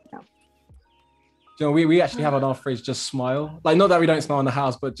just you know, we actually have on our fridge just smile, like not that we don't smile in the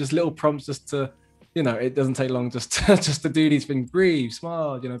house, but just little prompts just to, you know, it doesn't take long just to do these things. Breathe,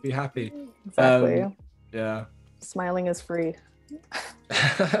 smile, you know, be happy. Exactly. Yeah. Smiling is free.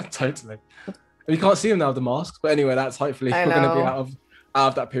 Totally. You can't see them now with the masks, but anyway, that's hopefully we're going to be out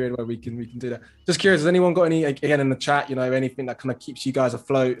of that period where we can do that. Just curious, has anyone got any, again in the chat, you know, anything that kind of keeps you guys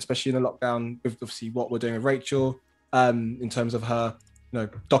afloat, especially in the lockdown, with obviously what we're doing with Rachel, in terms of her, you know,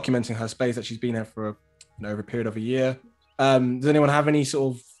 documenting her space that she's been here for, you know, over a period of a year. Does anyone have any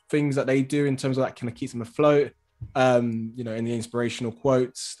sort of things that they do in terms of that kind of keeps them afloat, you know, in the inspirational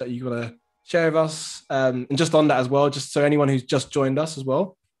quotes that you want to share with us, and just on that as well, just so anyone who's just joined us as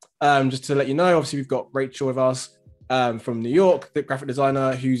well, just to let you know, obviously we've got Rachel with us from New York, the graphic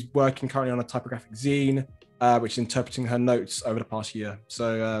designer who's working currently on a typographic zine, which is interpreting her notes over the past year.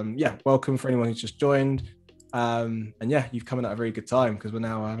 So yeah, welcome for anyone who's just joined, and yeah, you've come in at a very good time because we're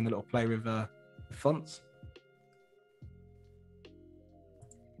now having a little play with fonts.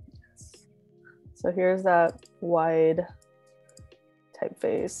 So here's that wide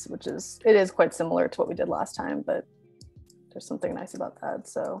typeface, which it is quite similar to what we did last time, but there's something nice about that.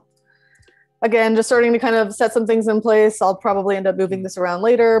 So again, just starting to kind of set some things in place. I'll probably end up moving this around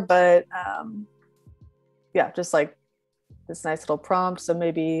later, but yeah, just like this nice little prompt. So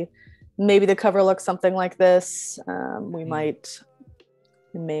maybe the cover looks something like this. We may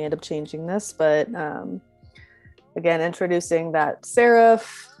end up changing this, but again, introducing that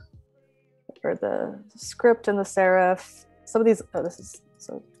serif, or the script and the serif. Some of these, this is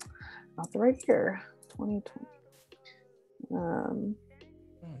so not the right year, 2020.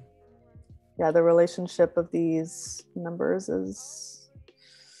 Yeah, the relationship of these numbers is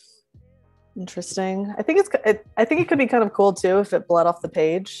interesting. I think it could be kind of cool too if it bled off the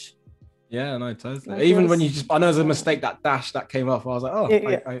page. Yeah, no, totally. Even when I know there's a mistake, that dash that came off. I was like, oh,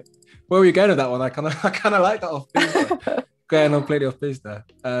 where were you going with that one? I kind of like that off piece. Going on completely off piece there.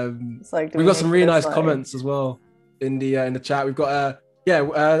 It's like, we've got some really nice comments as well in the chat. We've got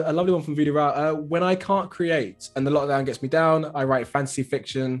a lovely one from Voodoo Route. When I can't create and the lockdown gets me down, I write fantasy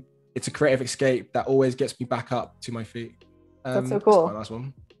fiction. It's a creative escape that always gets me back up to my feet. That's so cool. That's quite a nice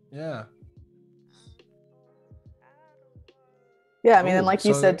one. Yeah. Yeah, I mean, and like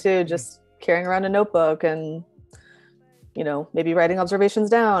you said too, just carrying around a notebook and, you know, maybe writing observations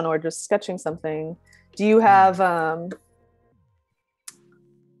down or just sketching something. Do you have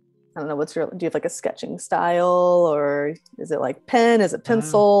I don't know, do you have like a sketching style, or is it like pen? Is it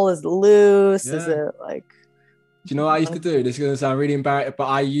pencil? Is it loose? Is it like... Do you know what I used to do? This is going to sound really embarrassing,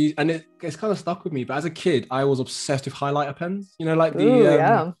 but it's kind of stuck with me. But as a kid, I was obsessed with highlighter pens, you know, like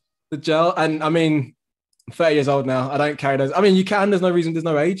the gel. And I mean, I'm 30 years old now. I don't carry those. I mean, you can. There's no reason. There's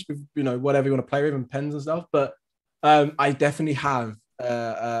no age with, you know, whatever you want to play with and pens and stuff. But I definitely have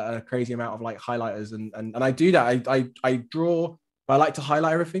a crazy amount of like highlighters, and I do that. I draw. But I like to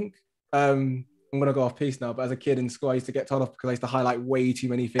highlight everything. I'm gonna go off piece now, but as a kid in school, I used to get told off because I used to highlight way too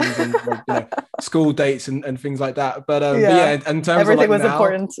many things and like, you know, school dates and things like that. But yeah, in terms everything of like was now,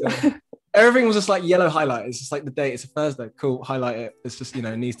 important. Everything was just like yellow highlight. It's just like the date. It's a Thursday. Cool, highlight it. It's just, you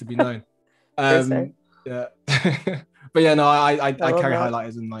know, it needs to be known. Yeah. But yeah, no, I carry that.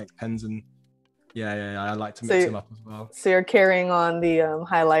 highlighters and like pens and yeah. I like to mix them up as well. So you're carrying on the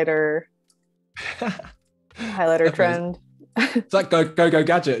highlighter trend. It's like go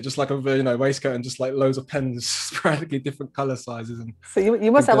gadget, just like a, you know, waistcoat and just like loads of pens, sporadically different color sizes. And so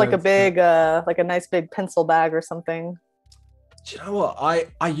you must have like a big like a nice big pencil bag or something. Do you know what?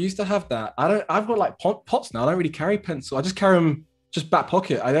 I used to have that. I've got like pots now. I don't really carry pencil. I just carry them just back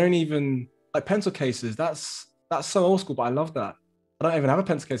pocket. I don't even like pencil cases. That's so old school, but I love that. I don't even have a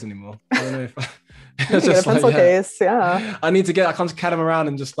pencil case anymore. I don't know if it's just a pencil case. Yeah. I can't just carry them around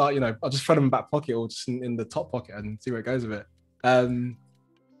and just start, you know, I'll just throw them in back pocket or just in the top pocket and see where it goes with it.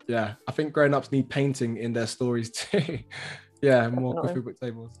 Yeah, I think grown-ups need painting in their stories too. Yeah, more coffee book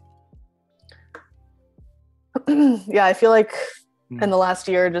tables. Yeah, I feel like in the last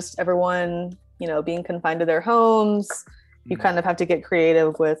year, just everyone, you know, being confined to their homes, you kind of have to get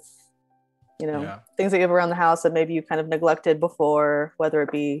creative with, you know, things that you have around the house that maybe you kind of neglected before, whether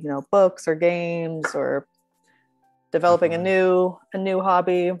it be, you know, books or games or developing a new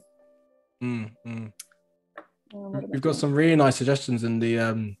hobby. We've got some really nice suggestions in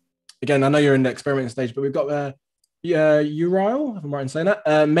the again, I know you're in the experimenting stage, but we've got Uriel, if I'm right in saying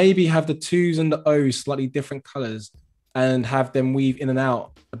that, maybe have the 2s and the O's slightly different colors and have them weave in and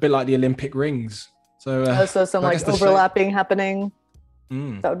out a bit like the Olympic rings. So so some like overlapping happening.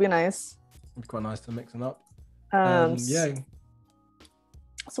 That would be nice. It'd be quite nice to mix them up. Yeah.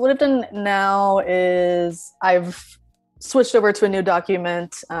 So what I've done now is I've switched over to a new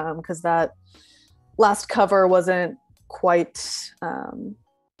document because that last cover wasn't quite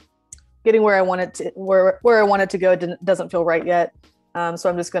getting where I wanted to where I wanted to go. Doesn't feel right yet. So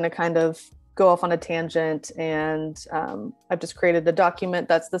I'm just going to kind of go off on a tangent, and I've just created a document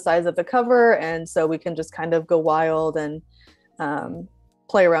that's the size of the cover, and so we can just kind of go wild and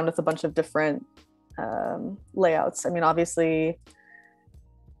play around with a bunch of different layouts. I mean, obviously,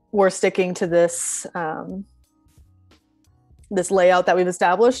 we're sticking to this this layout that we've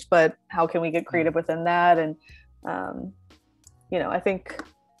established, but how can we get creative within that? And you know, I think,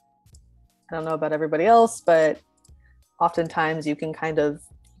 I don't know about everybody else, but oftentimes you can kind of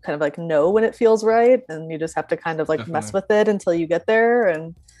like know when it feels right, and you just have to kind of like mess with it until you get there.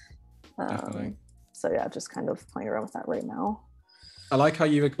 And so yeah, just kind of playing around with that right now. I like how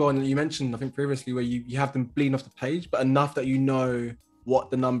you mentioned, I think previously, where you have them bleeding off the page, but enough that you know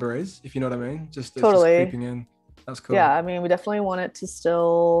what the number is, if you know what I mean. Just totally just creeping in. That's cool. Yeah, I mean, we definitely want it to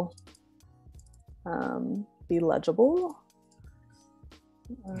still be legible.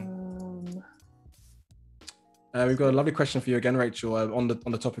 We've got a lovely question for you again, Rachel, on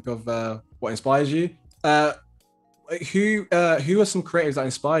the topic of what inspires you. Who are some creatives that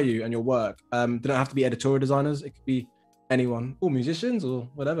inspire you and your work? They don't have to be editorial designers. It could be anyone, or musicians, or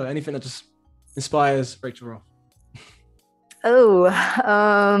whatever. Anything that just inspires Rachel Roth.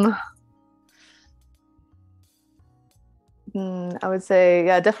 I would say,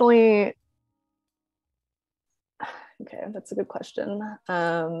 yeah, definitely. Okay, that's a good question.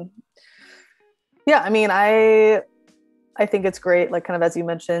 Yeah, I mean, I think it's great, like kind of as you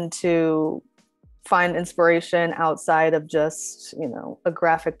mentioned, to find inspiration outside of just, you know, a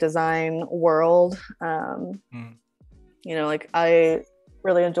graphic design world. You know, like I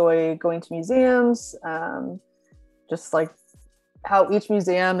really enjoy going to museums, just like how each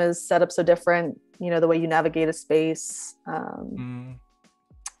museum is set up so different, you know, the way you navigate a space kind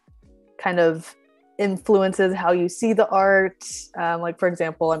of influences how you see the art. Like, for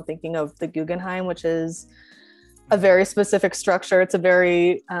example, I'm thinking of the Guggenheim, which is a very specific structure. It's a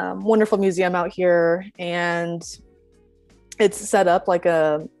very wonderful museum out here, and it's set up like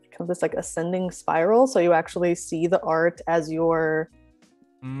a kind of this like ascending spiral. So you actually see the art as you're,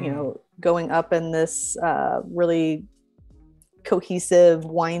 you know, going up in this really cohesive,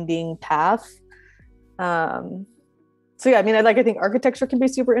 winding path. So yeah, I mean, I think architecture can be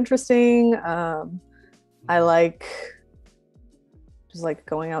super interesting. I like just like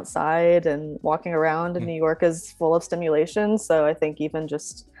going outside and walking around, and New York is full of stimulation. So I think even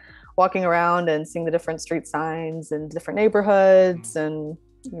just walking around and seeing the different street signs and different neighborhoods, and,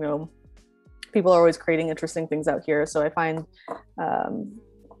 you know, people are always creating interesting things out here. So I find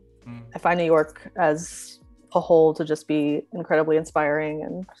New York as a whole to just be incredibly inspiring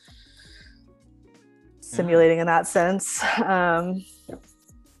and stimulating in that sense.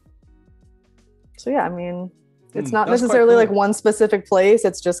 So yeah, I mean, it's not necessarily like one specific place.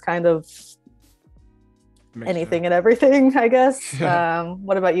 It's just kind of anything and everything, I guess.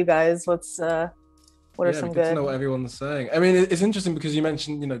 What about you guys? What are some good? To know what everyone's saying. I mean, it's interesting because you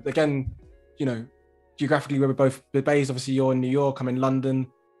mentioned, again, geographically we're both based. Obviously, you're in New York. I'm in London.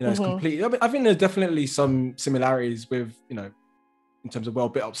 It's completely. I think there's definitely some similarities with, in terms of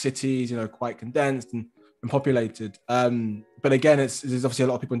well-built-up cities. Quite condensed and populated. But again, there's obviously a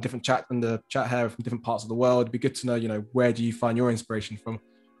lot of people in different chat here from different parts of the world. It'd be good to know, where do you find your inspiration from?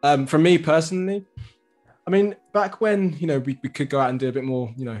 From me personally, I mean, back when, we could go out and do a bit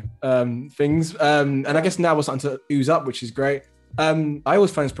more, things. And I guess now we're starting to ooze up, which is great. I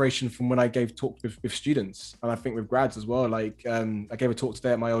always find inspiration from when I gave talks with students, and I think with grads as well. Like, I gave a talk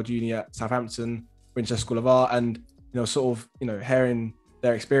today at my old uni at Southampton, Winchester School of Art, and, sort of, hearing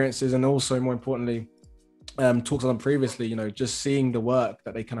their experiences, and also more importantly, talks on previously, just seeing the work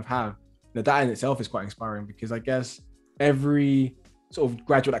that they kind of have, that in itself is quite inspiring, because I guess every sort of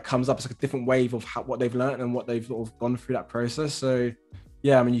graduate that comes up, it's like a different wave of what they've learned and what they've sort of gone through that process. So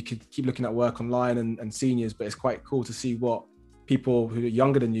yeah, I mean, you could keep looking at work online and seniors, but it's quite cool to see what people who are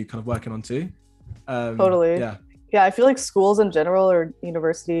younger than you kind of working on too. Totally. Yeah, I feel like schools in general or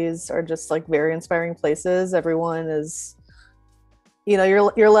universities are just like very inspiring places. Everyone is,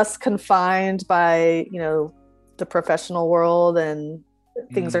 you're less confined by, the professional world, and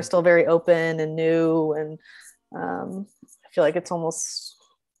things are still very open and new. And I feel like it's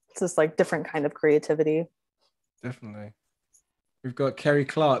this like different kind of creativity. Definitely. We've got Kerry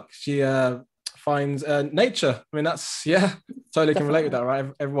Clark. She finds nature. I mean, that's, totally can relate with that, right?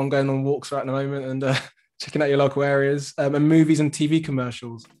 Everyone going on walks right at the moment and checking out your local areas, and movies and TV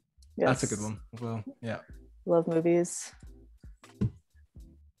commercials. Yes. That's a good one as well. Yeah. Love movies.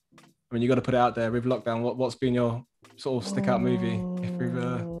 I mean, you got to put it out there with lockdown. What's been your sort of stick out movie? If we've,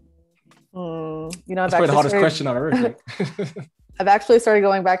 that's probably the hardest question I've ever heard. I've actually started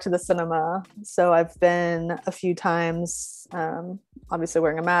going back to the cinema. So I've been a few times, obviously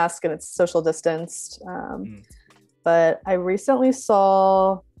wearing a mask and it's social distanced. But I recently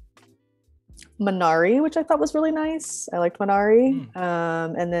saw Minari, which I thought was really nice. I liked Minari.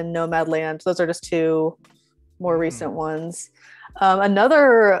 And then Nomadland. Those are just two more recent ones.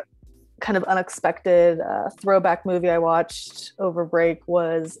 Another kind of unexpected throwback movie I watched over break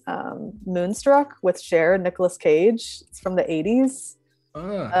was Moonstruck with Cher and Nicolas Cage. It's from the 80s.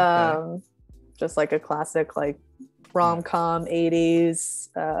 Okay. Just like a classic like rom-com 80s.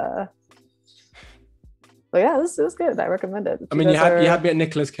 But yeah, it was good. I recommend it. I mean, you had me at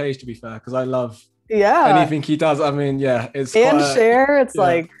Nicolas Cage, to be fair, because I love anything he does. I mean, it's and Cher, it's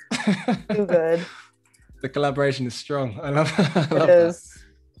like too good. The collaboration is strong. I love it is.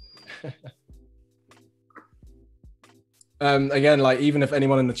 Again, like, even if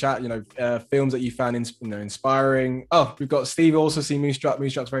anyone in the chat, films that you found inspiring. Oh, we've got Steve also seen Moonstruck.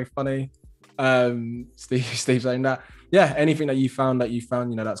 Moonstruck's very funny. Steve saying that. Yeah, anything that you found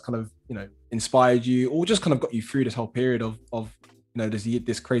that's kind of inspired you, or just kind of got you through this whole period of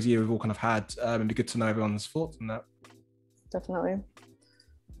this crazy year we've all kind of had. It'd be good to know everyone's thoughts on that. Definitely.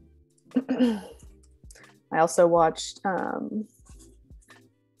 I also watched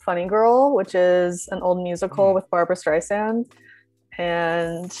Funny Girl, which is an old musical with Barbara Streisand,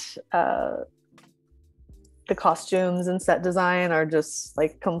 and the costumes and set design are just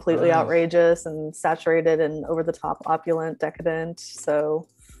like completely outrageous and saturated and over the top, opulent, decadent. So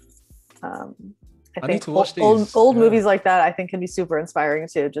I think need to watch these. Old movies like that I think can be super inspiring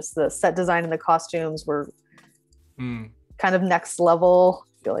too. Just the set design and the costumes were kind of next level.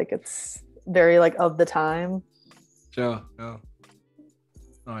 I feel like it's very like of the time. Sure. Oh,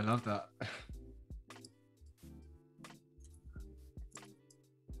 I love that.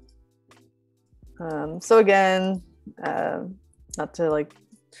 So again, not to like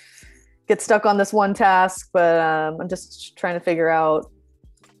get stuck on this one task, but I'm just trying to figure out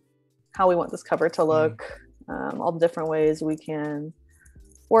how we want this cover to look, all the different ways we can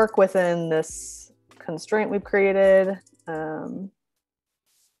work within this constraint we've created.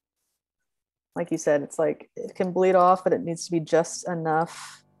 Like you said, it's like it can bleed off, but it needs to be just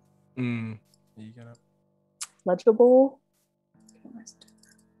enough legible.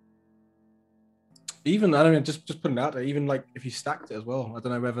 Even, I don't know, just putting it out there, even like if you stacked it as well. I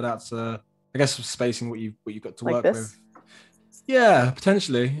don't know whether that's I guess spacing what you've got to like work this? with. Yeah,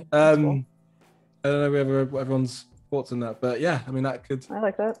 potentially. Cool. I don't know whether everyone's thoughts on that, but yeah, I mean, that could. I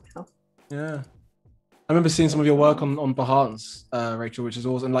like that. Yeah. I remember seeing some of your work on Behance, Rachel, which is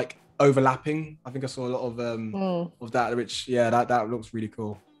awesome. Like, overlapping. I think I saw a lot of that, which that looks really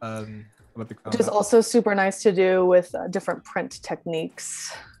cool. I'm a big fan which is also super nice to do with different print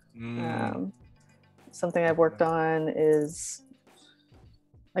techniques. Something I've worked on is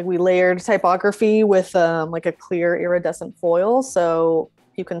like we layered typography with like a clear iridescent foil, so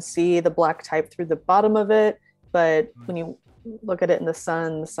you can see the black type through the bottom of it, but when you look at it in the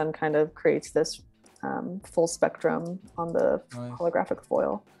sun kind of creates this full spectrum on the holographic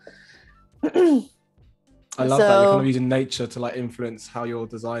foil. I love that you're kind of using nature to like influence how your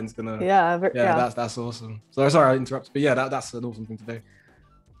design's gonna. That's awesome. So sorry I interrupted, but that's an awesome thing to do.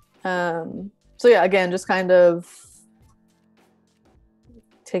 So yeah, again, just kind of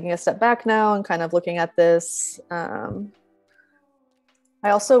taking a step back now and kind of looking at this. I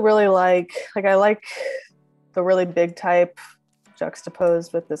also really like the really big type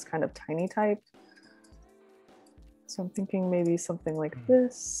juxtaposed with this kind of tiny type. So I'm thinking maybe something like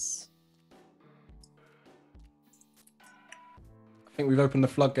this. I think we've opened the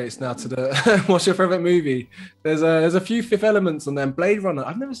floodgates now to the what's your favorite movie? There's a few Fifth Elements on there. Blade Runner.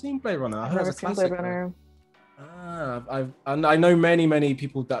 I've never seen Blade Runner. I've never seen Blade Runner. I know many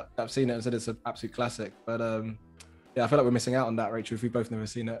people that have seen it and said it's an absolute classic, but I feel like we're missing out on that, Rachel, if we've both never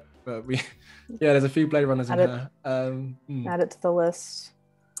seen it. But there's a few Blade Runners in there. Add it to the list.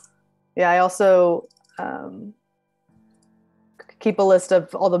 Yeah, I also keep a list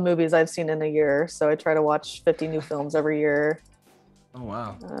of all the movies I've seen in a year, so I try to watch 50 new films every year. Oh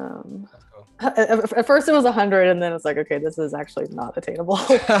wow. That's cool. At first it was 100, and then it's like, okay, this is actually not attainable.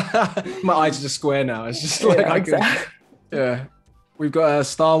 My eyes are just square now. It's just like exactly. We've got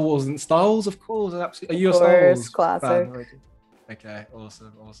Star Wars, of course. Absolutely. Are you a Star Wars classic fan? Okay,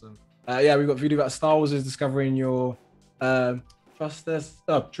 awesome. We've got video about Star Wars is discovering your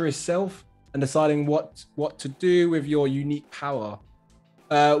truest self and deciding what to do with your unique power.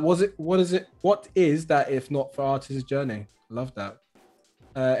 What is that if not for artist's journey? Love that.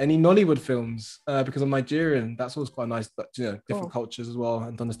 Any Nollywood films? Because I'm Nigerian, that's always quite nice, but different cultures as well,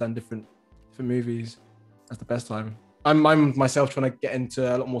 and to understand different movies. That's the best time. I'm myself trying to get into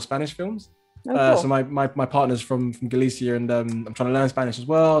a lot more Spanish films. Cool. So my partner's from Galicia, and I'm trying to learn Spanish as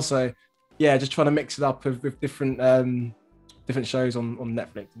well. So just trying to mix it up with different shows on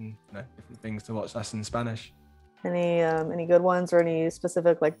Netflix and different things to watch. That's in Spanish. Any good ones, or any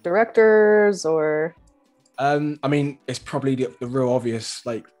specific like directors or? I mean, it's probably the real obvious,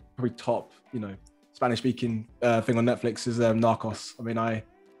 like probably top, Spanish speaking thing on Netflix is Narcos. I mean, I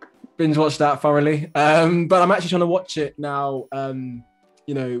binge watched that thoroughly, but I'm actually trying to watch it now.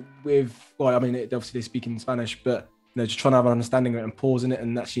 It obviously they speak in Spanish, but just trying to have an understanding of it and pausing it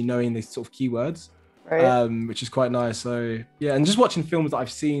and actually knowing these sort of keywords, right? Which is quite nice. So and just watching films that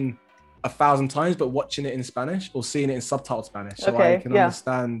I've seen 1,000 times, but watching it in Spanish or seeing it in subtitled Spanish, so I can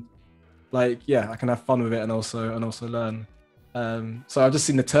understand. I can have fun with it and also learn. So I've just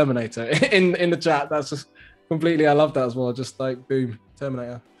seen the Terminator in the chat. That's just completely. I love that as well. Just like boom,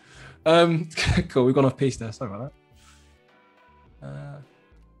 Terminator. Cool. We've gone off piece there. Sorry about that.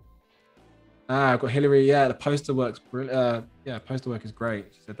 I've got Hillary. Yeah, the poster works brilliant. Poster work is great.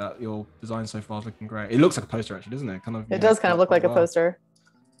 She said that your design so far is looking great. It looks like a poster actually, doesn't it? It does kind of look like a poster,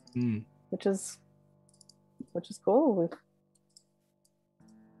 which is cool.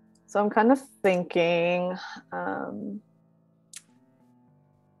 So I'm kind of thinking, I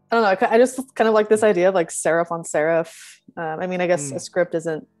don't know. I just kind of like this idea of like serif on serif. I mean, I guess a script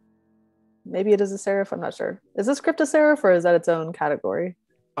isn't. Maybe it is a serif. I'm not sure. Is a script a serif, or is that its own category?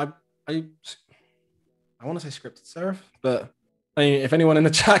 I want to say scripted serif, but I mean, if anyone in the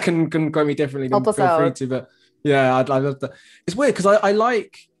chat can quote me differently, then feel free to. But I'd love that. It's weird because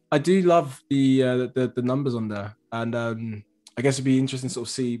I do love the numbers on there, and I guess it'd be interesting to sort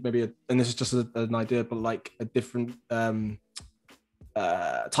of see maybe, and this is just an idea, but like a different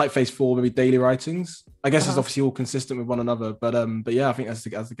typeface for maybe daily writings. I guess it's obviously all consistent with one another, but I think as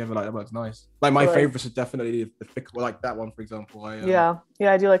together, like that works nice. Like my favorites are definitely the thick, like that one, for example. I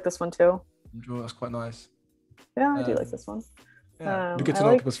do like this one too. Enjoy, that's quite nice. Yeah, I do like this one. Yeah, it'd be good to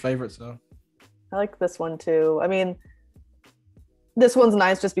know people's favorites though. I like this one too. I mean, this one's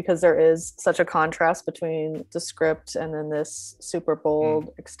nice just because there is such a contrast between the script and then this super bold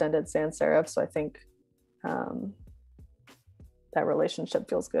extended sans serif. So I think that relationship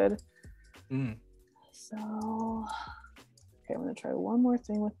feels good. So, okay, I'm gonna try one more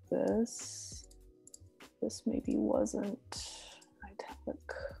thing with this. This maybe wasn't italic.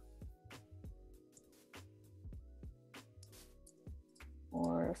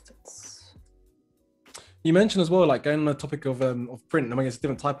 Or if it's... You mentioned as well, like going on the topic of print. I mean, it's a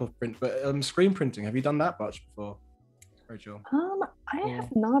different type of print, but screen printing. Have you done that much before? Rachel? I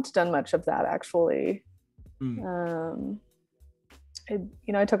have not done much of that actually. I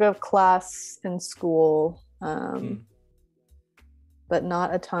took a class in school, but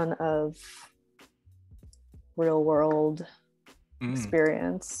not a ton of real world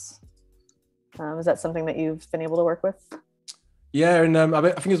experience. Is that something that you've been able to work with? Yeah, and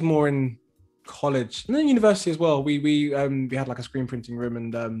I think it's more in college and then university as well. We had like a screen printing room,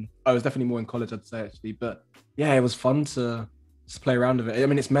 and I was definitely more in college, I'd say, actually. But yeah, it was fun to just play around with it. I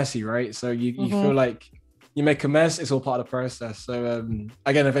mean, it's messy, right? So you feel like you make a mess, it's all part of the process. So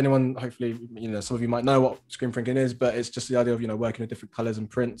again, if anyone, hopefully, some of you might know what screen printing is, but it's just the idea of working with different colors and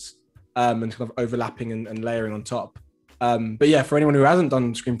prints, and kind of overlapping and layering on top. But yeah, for anyone who hasn't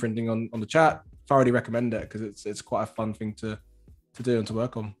done screen printing on the chat, thoroughly recommend it, because it's quite a fun thing to do and to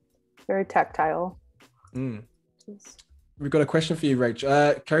work on. Very tactile. We've got a question for you,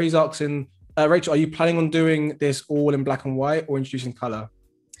 Rach. Kerry's asking, Rachel, are you planning on doing this all in black and white or introducing color?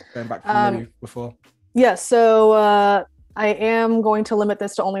 Going back from maybe before. Yeah, so I am going to limit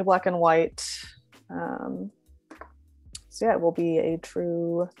this to only black and white. So yeah, it will be a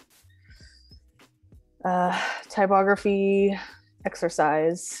true typography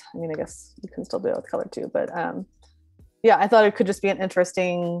exercise. I mean, I guess you can still do it with color too, but yeah, I thought it could just be an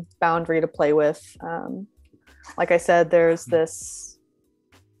interesting boundary to play with. Like I said, there's this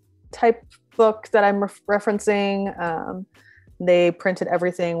type book that I'm referencing. They printed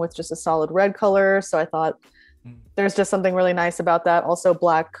everything with just a solid red color. So I thought there's just something really nice about that. Also,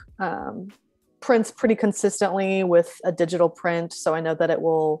 black prints pretty consistently with a digital print. So I know that it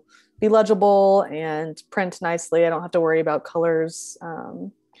will be legible and print nicely. I don't have to worry about colors,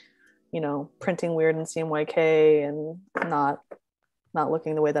 printing weird in CMYK and not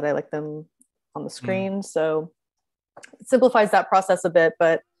looking the way that I like them on the screen. So it simplifies that process a bit,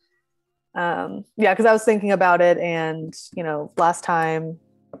 but because I was thinking about it, and last time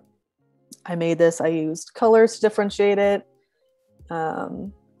I made this, I used colors to differentiate it.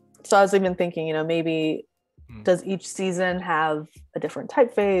 So I was even thinking, maybe does each season have a different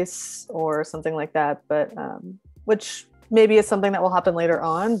typeface or something like that? But which maybe is something that will happen later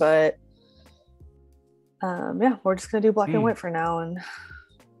on. But we're just gonna do black and white for now and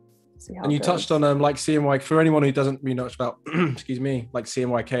see how. And you touched on like CMYK. For anyone who doesn't really know much about, excuse me, like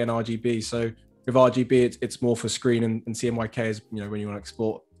CMYK and RGB. So with RGB, it's more for screen, and CMYK is when you want to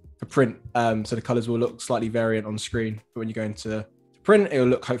export for print. So the colors will look slightly variant on screen, but when you go into print, it will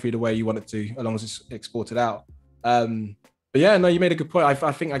look hopefully the way you want it to, as long as it's exported out. But yeah, no, you made a good point.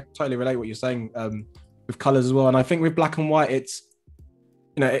 I think I totally relate what you're saying with colors as well. And I think with black and white, it's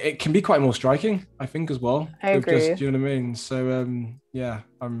it can be quite more striking, I think, as well. I agree. Do you know what I mean? So yeah,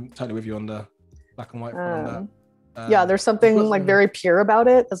 I'm totally with you on the black and white on that. Yeah, there's something like very pure about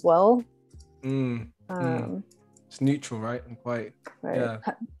it as well. It's neutral, right? And quite right.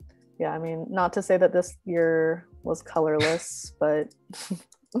 Yeah, I mean, not to say that this year was colorless, but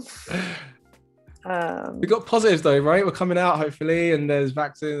we got positives though, right? We're coming out hopefully, and there's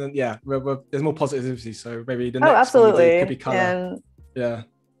vaccine, and yeah, there's more positivity. So maybe the next absolutely could be color. And yeah,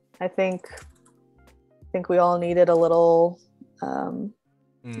 I think we all needed a little,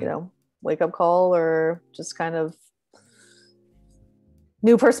 wake up call, or just kind of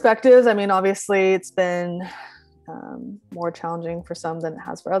new perspectives. I mean, obviously, it's been more challenging for some than it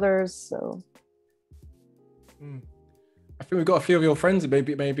has for others. So I think we've got a few of your friends.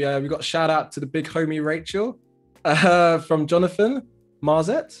 Maybe we got a shout out to the big homie Rachel from Jonathan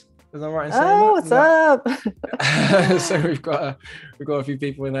Marzette. Is that right in saying that? What's up? So we've got a few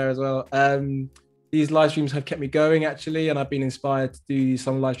people in there as well. These live streams have kept me going actually, and I've been inspired to do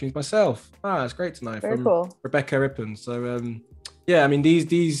some live streams myself. It's great to know. Very from cool. Rebecca Rippon. So yeah, I mean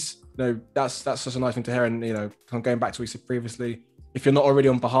these that's such a nice thing to hear. And kind of going back to what we said previously, if you're not already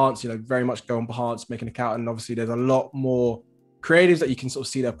on Behance, very much go on Behance, make an account, and obviously there's a lot more creatives that you can sort of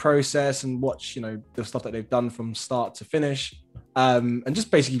see their process and watch the stuff that they've done from start to finish, and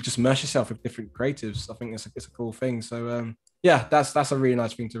just basically just immerse yourself with different creatives. I think it's a cool thing. So yeah, that's a really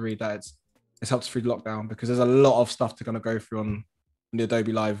nice thing to read. That it's helped through lockdown, because there's a lot of stuff to kind of go through on the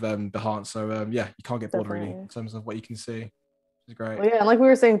Adobe Live Behance. So yeah, you can't get bored really in terms of what you can see. It's great. Well, yeah, and like we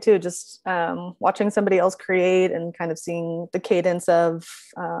were saying too, just watching somebody else create and kind of seeing the cadence of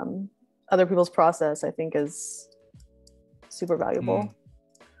other people's process, I think is super valuable.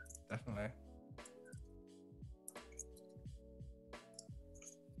 Definitely.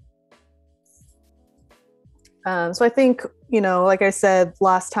 So I think, like I said,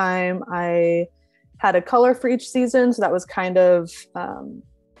 last time I had a color for each season. So that was kind of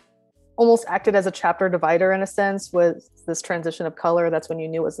almost acted as a chapter divider in a sense, with this transition of color. That's when you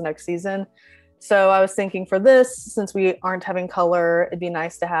knew it was the next season. So I was thinking for this, since we aren't having color, it'd be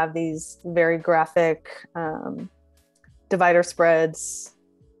nice to have these very graphic divider spreads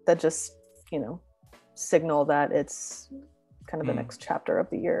that just, you know, signal that it's kind of the next chapter of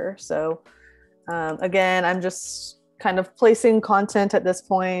the year. So again, I'm just kind of placing content at this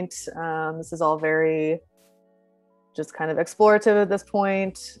point. This is all very just kind of explorative at this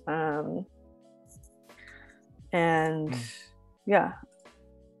point. And yeah,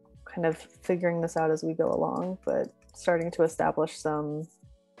 kind of figuring this out as we go along, but starting to establish some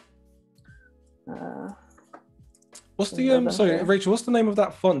what's the sorry, Rachel, what's the name of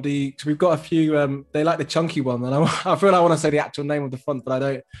that font? Cause we've got a few they like the chunky one, and I feel like I want to say the actual name of the font, but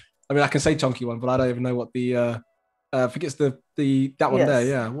I mean I can say chunky one, but I don't even know what the I think it's that one there.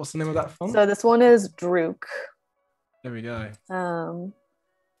 Yeah, what's the name of that font? So this one is Druk. There we go.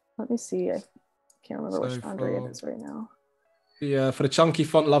 Let me see, I can't remember which foundry it is right now. Yeah, for the chunky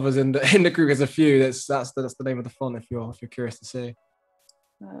font lovers in the group, there's a few. That's the name of the font if you're curious to see.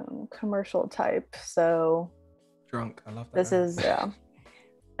 Commercial type. So Drunk. I love that. This is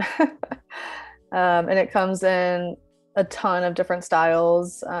and it comes in a ton of different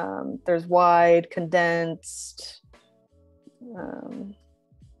styles. There's wide, condensed.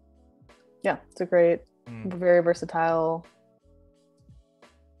 Yeah, it's a great, very versatile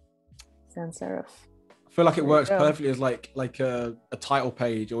sans serif. I feel like it works perfectly as like a title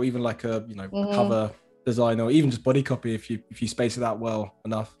page, or even like a cover design, or even just body copy if you space it out well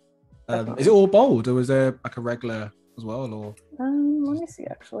enough. Is it all bold, or is there like a regular as well, or? Let me see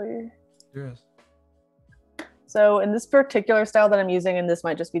actually. Yes. So in this particular style that I'm using, and this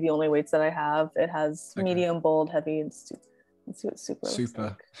might just be the only weights that I have, it has medium, bold, heavy, and let's see what super looks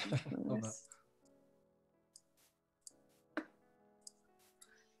like. Nice.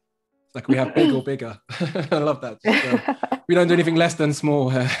 Like we have big or bigger. I love that. Just, we don't do anything less than small,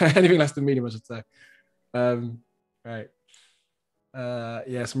 anything less than medium, I should say. Right.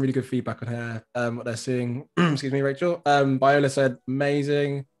 Yeah, some really good feedback on here. What they're seeing. Excuse me, Rachel. Viola said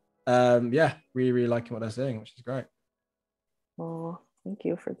amazing. Yeah, really liking what they're seeing, which is great. Well, thank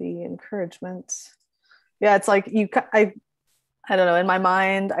you for the encouragement. Yeah, it's like I don't know, in my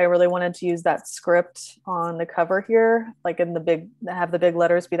mind, I really wanted to use that script on the cover here, like in have the big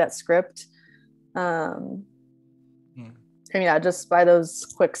letters be that script. And yeah, just by those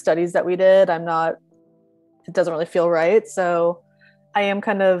quick studies that we did, it doesn't really feel right. So I'm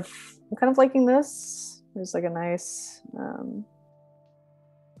kind of liking this. There's like a nice,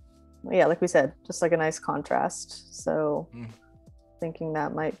 yeah, like we said, just like a nice contrast. So thinking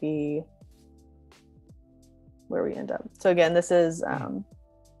that might be where we end up. So again, this is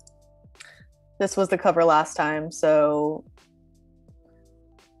this was the cover last time, so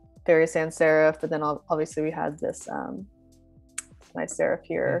very sans serif, but then obviously we had this nice serif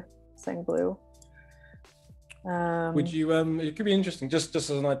here saying blue. Would you it could be interesting, just as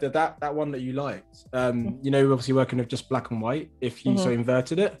an idea, that one that you liked, you know, obviously working with just black and white, if you so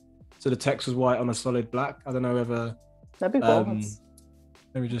inverted it so the text was white on a solid black. I don't know whether that'd be cool.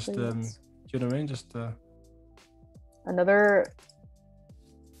 Maybe just do you know what I mean, just another,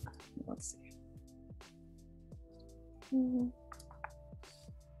 let's see. And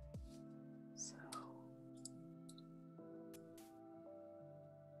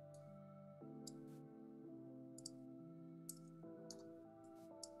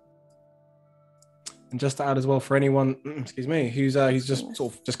just to add as well, for anyone, excuse me, who's just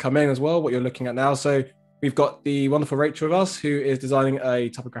sort of just come in as well, what you're looking at now. So we've got the wonderful Rachel with us, who is designing a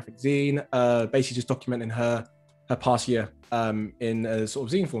typographic zine, basically just documenting her past year in a sort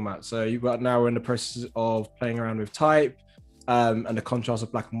of zine format. So now we're in the process of playing around with type and the contrast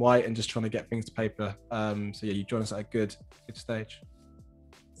of black and white, and just trying to get things to paper. So yeah, you join us at a good stage.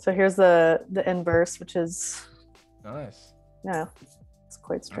 So here's the inverse, which is nice. Yeah, it's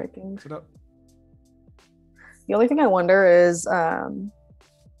quite striking. The only thing I wonder is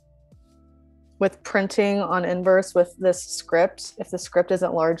with printing on inverse with this script, if the script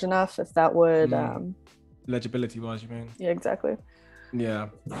isn't large enough, if that would legibility wise, you mean? Yeah, exactly. Yeah,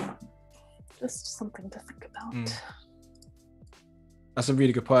 just something to think about. That's a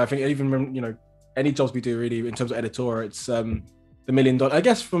really good point. I think even, you know, any jobs we do really in terms of editorial, it's the $1 million. I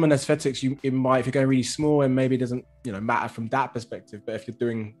guess from an aesthetics, if you're going really small, and maybe it doesn't, you know, matter from that perspective. But if you're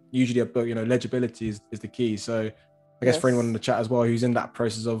doing usually a book, you know, legibility is the key. So I guess for anyone in the chat as well who's in that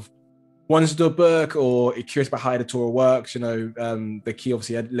process of wanting to do a book or curious about how editorial works, you know, the key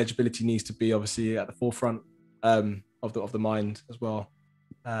obviously legibility needs to be obviously at the forefront of the mind as well.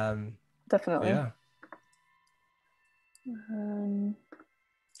 Definitely. Yeah.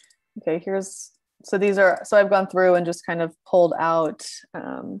 Okay, so I've gone through and just kind of pulled out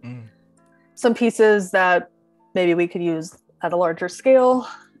some pieces that maybe we could use at a larger scale.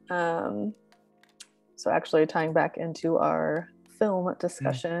 So actually tying back into our film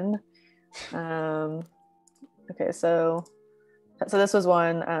discussion. Okay, so this was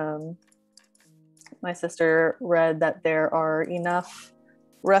one. My sister read that there are enough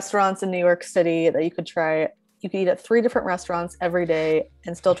restaurants in New York City that you could eat at 3 different restaurants every day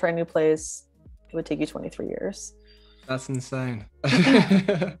and still try a new place. It would take you 23 years. That's insane.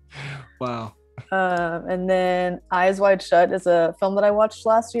 Wow. And then Eyes Wide Shut is a film that I watched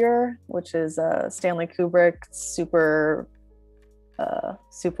last year, which is Stanley Kubrick, super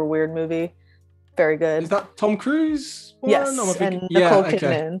weird movie. Very good. Is that Tom Cruise one? Yes, and Nicole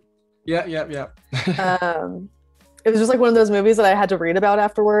Kidman. Yeah. It was just like one of those movies that I had to read about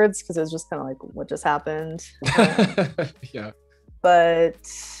afterwards because it was just kind of like what just happened. Yeah. But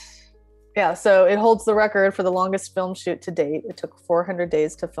yeah, so it holds the record for the longest film shoot to date. It took 400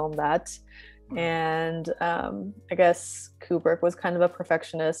 days to film that. And I guess Kubrick was kind of a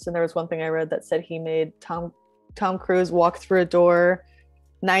perfectionist. And there was one thing I read that said he made Tom Cruise walk through a door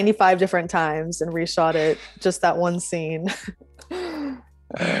 95 different times and reshot it, just that one scene.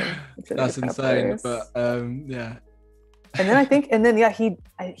 That's insane. But yeah. And then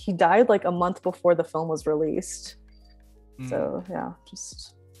he died like a month before the film was released. So yeah,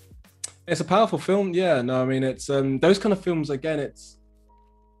 just it's a powerful film. Yeah, no, I mean it's those kind of films again.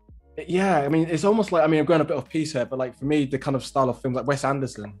 I mean it's almost like, I mean I'm going a bit off piece here, but like for me the kind of style of films like Wes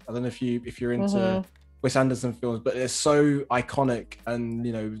Anderson. I don't know if you're into Wes Anderson films, but it's so iconic, and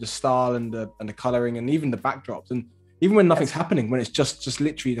you know the style and the coloring and even the backdrops, and even when nothing's happening, when it's just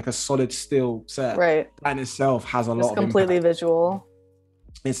literally like a solid still set, right? That in itself has a lot of completely impact. Visual.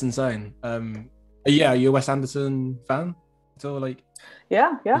 It's insane. Yeah, are you a Wes Anderson fan? So like,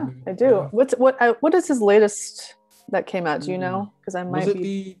 yeah, I do. Yeah. What is his latest that came out? Do you know? Because I might was it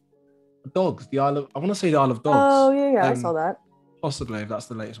the Dogs? I want to say the Isle of Dogs. Oh yeah, I saw that. Possibly, if that's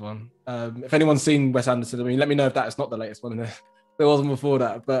the latest one. If anyone's seen Wes Anderson, I mean, let me know if that is not the latest one. There wasn't before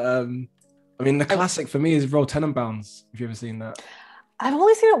that, but I mean, the classic for me is Roll Tenenbaums. If you've ever seen that, I've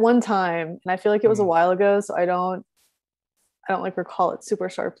only seen it one time, and I feel like it was a while ago, so I don't like recall it super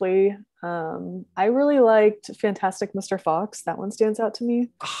sharply. I really liked Fantastic Mr. Fox. That one stands out to me.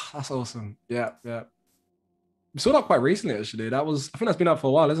 That's awesome. Yeah. We saw that quite recently, actually. I think that's been out for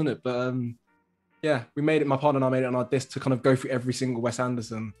a while, isn't it? But yeah, my partner and I made it on our disc to kind of go through every single Wes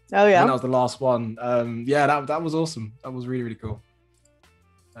Anderson. Oh yeah, and that was the last one. Yeah, that was awesome. That was really, really cool.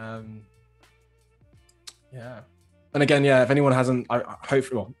 Yeah, and again, yeah, if anyone hasn't, I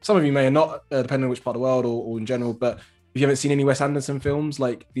hopefully, well, some of you may not, depending on which part of the world or in general, but if you haven't seen any Wes Anderson films,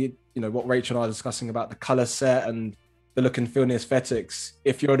 like what Rachel and I are discussing about the color set and the look and feel and the aesthetics,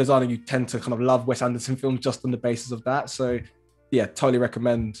 if you're a designer, you tend to kind of love Wes Anderson films just on the basis of that. So yeah, totally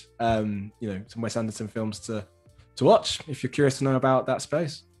recommend some Wes Anderson films to watch if you're curious to know about that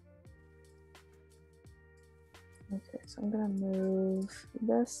space. Okay, so I'm gonna move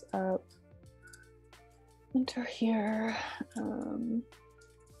this up. Enter here.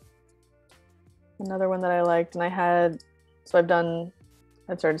 Another one that I liked, and I've started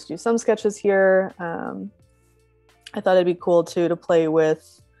to do some sketches here. I thought it'd be cool too to play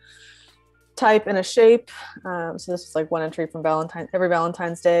with type and a shape. So this is like one entry from every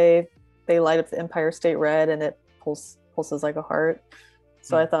Valentine's Day. They light up the Empire State Red and it pulses like a heart.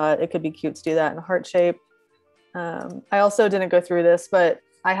 So I thought it could be cute to do that in a heart shape. I also didn't go through this, but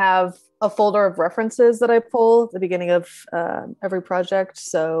I have a folder of references that I pull at the beginning of every project.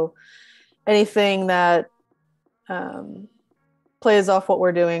 So anything that plays off what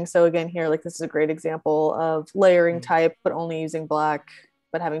we're doing. So again, here, like this is a great example of layering type, but only using black,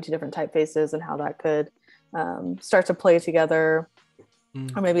 but having 2 different typefaces and how that could start to play together.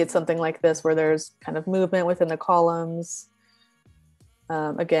 Or maybe it's something like this where there's kind of movement within the columns.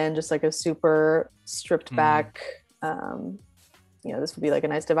 Again, just like a super stripped back, this would be like a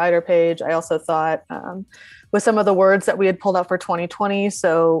nice divider page. I also thought with some of the words that we had pulled out for 2020,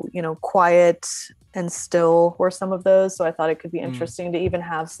 so, quiet and still were some of those. So I thought it could be interesting to even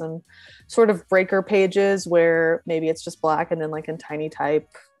have some sort of breaker pages where maybe it's just black and then like in tiny type,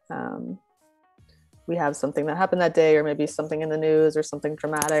 we have something that happened that day, or maybe something in the news or something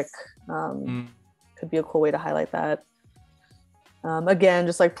dramatic. Could be a cool way to highlight that. Again,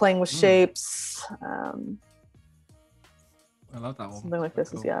 just like playing with shapes. I love that one. Something like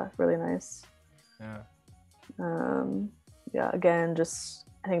this is really nice. Yeah. Again, just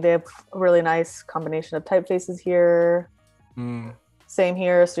I think they have a really nice combination of typefaces here. Same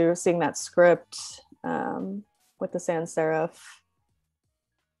here. So you're seeing that script with the sans serif.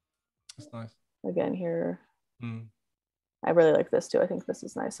 That's nice. Again here. I really like this too. I think this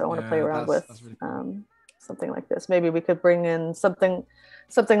is nice. So I want to play around with really cool. Something like this. Maybe we could bring in something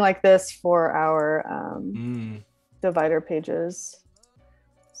like this for our divider pages.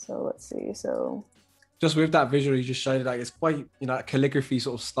 So let's see. So just with that visual you just showed, like it's quite, you know, a calligraphy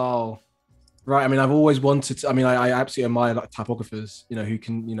sort of style, right? I mean, I've always wanted to, I mean, I absolutely admire like typographers, you know, who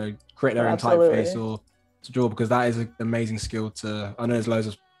can, you know, create their own typeface or to draw, because that is an amazing skill to, I know there's loads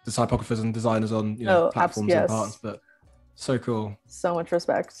of the typographers and designers on, you know, platforms and partners, but so cool. So much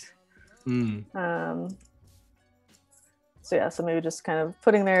respect. So yeah, so maybe just kind of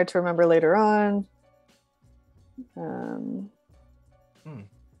putting there to remember later on. So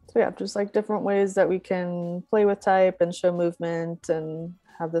yeah, just like different ways that we can play with type and show movement and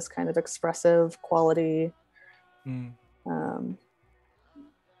have this kind of expressive quality. And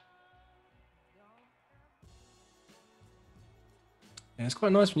it's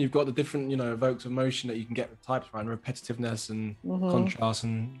quite nice when you've got the different, you know, evokes of motion that you can get with types, right? And repetitiveness and contrast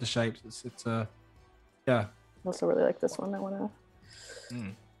and the shapes. It's yeah. I also really like this one. I want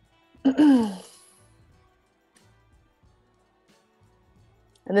to.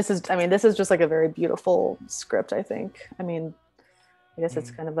 And this is, I mean, this is just like a very beautiful script, I think. I mean, I guess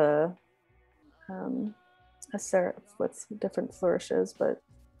it's kind of a serif with different flourishes, but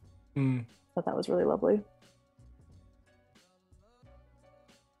I thought that was really lovely.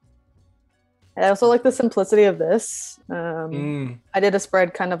 I also like the simplicity of this. I did a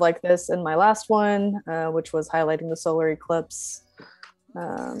spread kind of like this in my last one, which was highlighting the solar eclipse.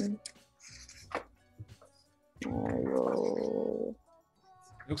 It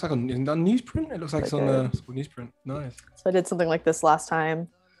looks like on newsprint. It looks like it's on newsprint. Nice. So I did something like this last time.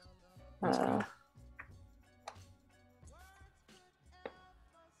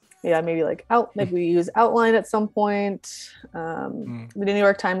 Yeah, maybe like maybe we use outline at some point. The New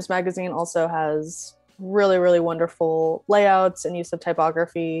York Times Magazine also has really, really wonderful layouts and use of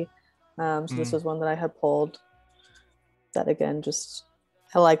typography. So this was one that I had pulled. That again, just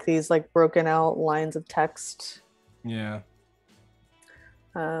I like these like broken out lines of text. Yeah.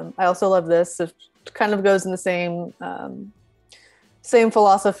 I also love this. It kind of goes in the same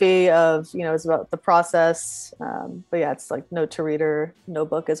philosophy of, you know, it's about the process. But yeah, it's like note to reader, no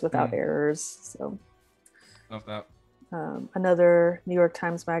book is without errors. So love that. Another New York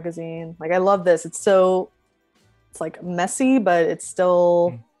Times Magazine. Like I love this. It's like messy, but it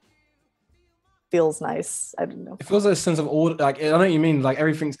still feels nice. I don't know. It feels like a sense of order. Like I know what you mean. Like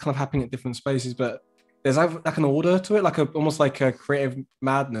everything's kind of happening at different spaces, but there's like an order to it, like almost like a creative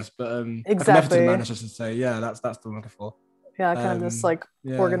madness, but exactly. Like a method of madness, I should say. Yeah, that's the one I'm looking for. Yeah, kind of this like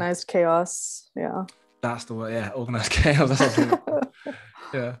organized chaos. Yeah. That's the word. Yeah, organized chaos. That's what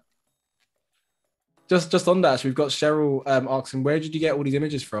yeah. Just on that, so we've got Cheryl asking, where did you get all these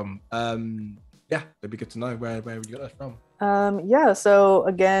images from? Yeah, it'd be good to know where you got that from. Yeah, so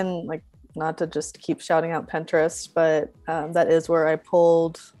again, like not to just keep shouting out Pinterest, but that is where I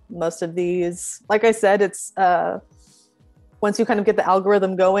pulled most of these. Like I said, it's once you kind of get the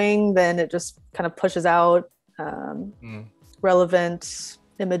algorithm going, then it just kind of pushes out relevant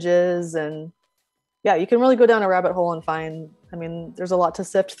images. And yeah, you can really go down a rabbit hole and find, I mean, there's a lot to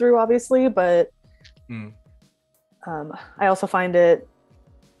sift through, obviously, but I also find it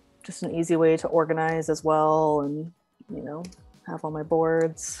just an easy way to organize as well, and, you know, have all my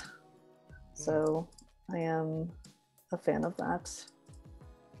boards. So I am a fan of that.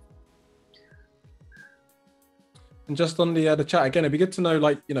 And just on the chat again, it'd be good to know,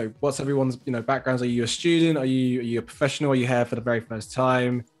 like, you know, what's everyone's, you know, backgrounds. Are you a student? Are you a professional? Are you here for the very first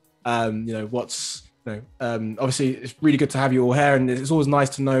time? You know, what's, you know, obviously it's really good to have you all here, and it's always nice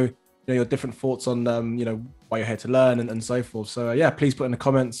to know, you know, your different thoughts on, you know, why you're here to learn and so forth. So yeah, please put in the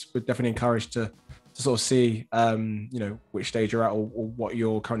comments. We're definitely encouraged to sort of see, you know, which stage you're at or what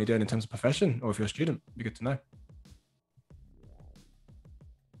you're currently doing in terms of profession, or if you're a student, it'd be good to know.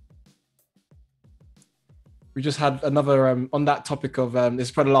 We just had another on that topic of this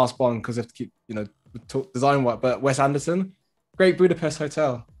is probably the last one because we have to keep, you know, talk design work. But Wes Anderson, Great Budapest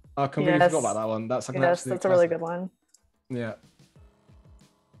Hotel. I completely forgot about that one. That's like that's a really good one. Yeah.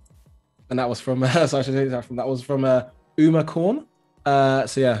 And that was from that was from Uma Korn.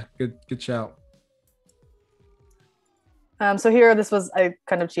 So yeah, good shout. So here, I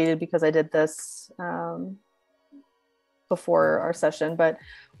kind of cheated because I did this before our session, but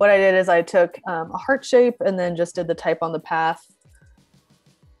what I did is I took a heart shape and then just did the type on the path.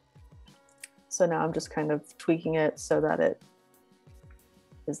 So now I'm just kind of tweaking it so that it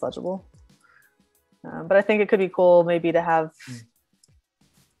is legible. But I think it could be cool maybe to have,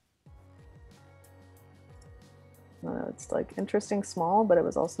 it's like interesting small, but it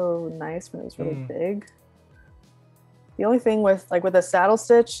was also nice when it was really big. The only thing with a saddle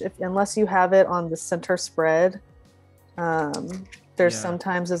stitch, unless you have it on the center spread, there's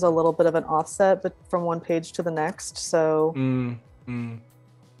sometimes is a little bit of an offset, but from one page to the next. So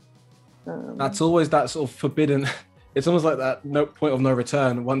that's always that sort of forbidden. It's almost like that point of no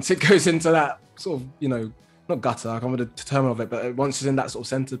return once it goes into that sort of, not gutter, I can't remember the term of it, but once it's in that sort of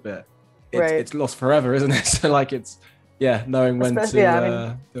center bit, it's lost forever, isn't it? So like it's knowing when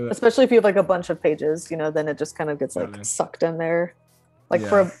to do it. Especially if you have like a bunch of pages, then it just kind of gets like sucked in there.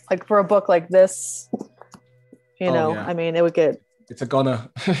 For a book like this, I mean, it would get, it's a goner.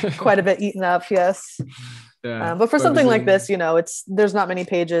 quite a bit eaten up. Yes. Yeah. But for something like this, there's not many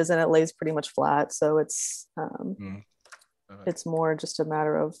pages and it lays pretty much flat. So it's more just a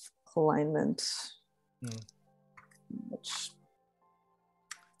matter of alignment. It's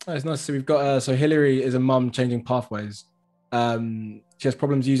nice. So we've got, so Hillary is a mum changing pathways. She has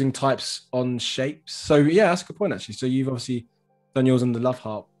problems using types on shapes. So that's a good point actually. So you've obviously done yours on the Love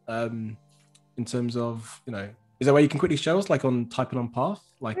Heart. In terms of, is there a way you can quickly show us, like on typing on path?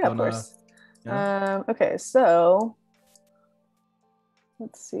 Of course. Okay, so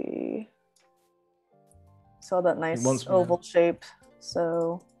let's see. Saw that nice oval shape.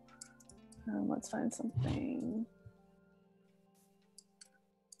 So let's find something.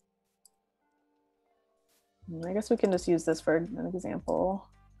 I guess we can just use this for an example.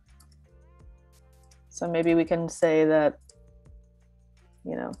 So maybe we can say that,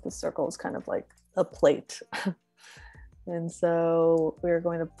 the circle is kind of like a plate. And so we're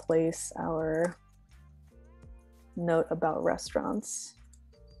going to place our note about restaurants.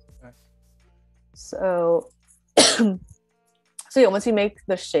 Nice. So, once you make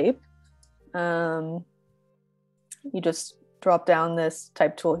the shape, you just drop down this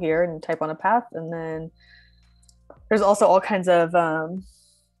type tool here and type on a path. And then there's also all kinds of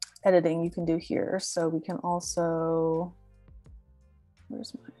editing you can do here. So we can also,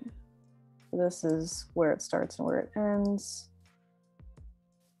 this is where it starts and where it ends.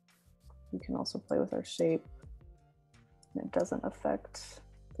 We can also play with our shape. And it doesn't affect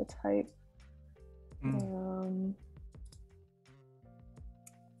the type.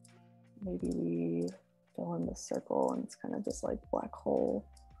 Maybe we fill in the circle and it's kind of just like black hole.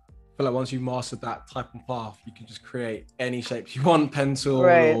 I feel like once you've mastered that type and path, you can just create any shapes you want, pencil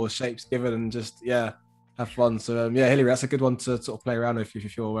or shapes given, and just have fun. So Hillary, that's a good one to sort of play around with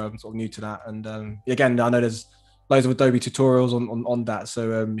if you're sort of new to that. And again, I know there's loads of Adobe tutorials on that.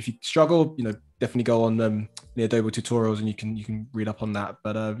 So if you struggle, definitely go on the Adobe tutorials and you can read up on that.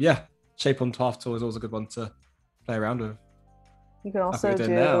 But shape on path tool is always a good one to play around with. You can also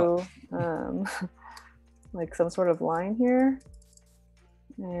do like some sort of line here.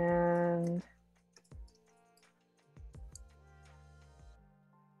 And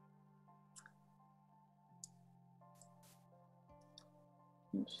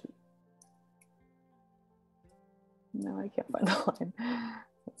no, I can't find the line.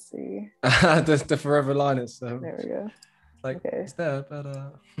 Let's see. the forever line. It's there we go. Like it's there, but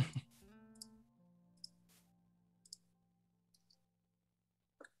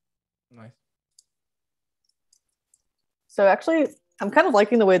nice. So actually, I'm kind of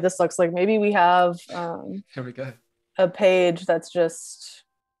liking the way this looks. Like maybe we have here we go, a page that's just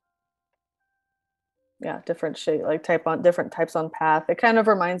different shape, like different types on path. It kind of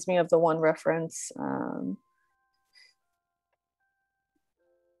reminds me of the one reference.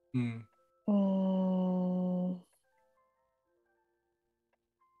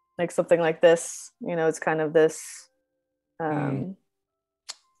 Like something like this, it's kind of this. It's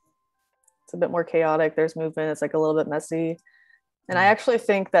a bit more chaotic. There's movement. It's like a little bit messy. And I actually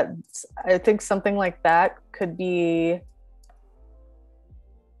think something like that could be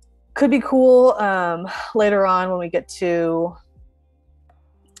cool later on when we get to,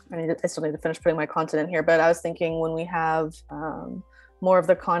 I still need to finish putting my content in here, but I was thinking when we have more of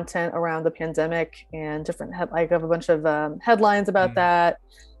the content around the pandemic and different, I have a bunch of headlines about that.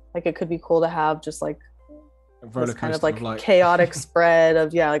 Like it could be cool to have just like this kind of like chaotic spread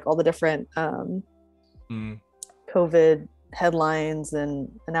of like all the different COVID headlines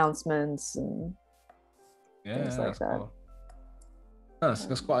and announcements and things like that. Cool.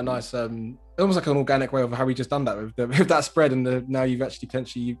 That's quite a nice almost like an organic way of how we just done that with that spread, and now you've actually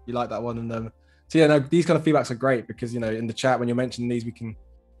potentially you like that one. And so these kind of feedbacks are great because in the chat when you're mentioning these we can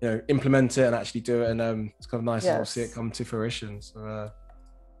implement it and actually do it, and it's kind of nice to see it come to fruition. So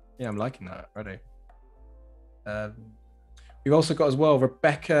I'm liking that already. We've also got as well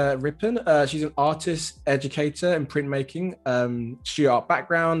Rebecca Rippon. She's an artist, educator in printmaking, studio art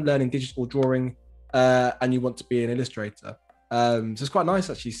background, learning digital drawing, and you want to be an illustrator. So it's quite nice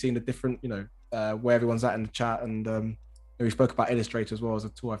actually seeing the different, where everyone's at in the chat, and we spoke about Illustrator as well as a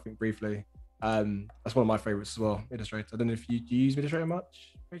tool, I think briefly. That's one of my favorites as well, Illustrator. I don't know if you use Illustrator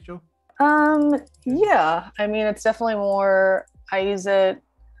much, Rachel? Yeah, I mean, it's definitely more, I use it,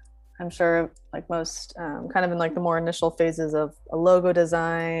 I'm sure, like most, kind of in like the more initial phases of a logo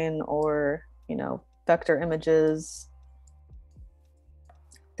design or, vector images.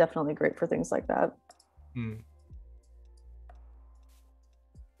 Definitely great for things like that.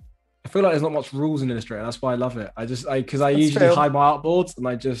 I feel like there's not much rules in Illustrator. That's why I love it. Because I That's usually true. hide my artboards, and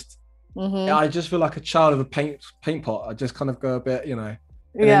I just feel like a child of a paint pot. I just kind of go a bit, and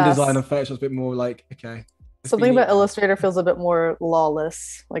InDesign and Photoshop's a bit more like, okay, let's be Something neat about now. Illustrator feels a bit more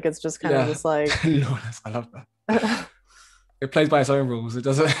lawless. Like it's just kind of this like Lawless. I love that. It plays by its own rules. It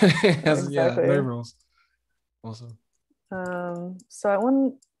doesn't. It has, exactly. no rules. Awesome.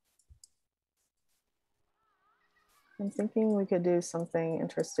 So I'm thinking we could do something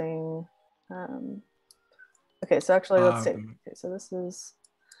interesting. Okay, so actually, let's take. Okay,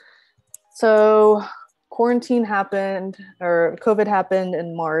 so quarantine happened, or COVID happened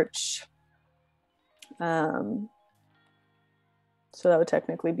in March. So that would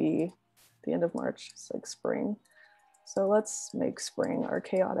technically be the end of March. It's like spring. So let's make spring our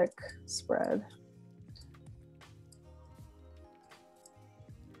chaotic spread.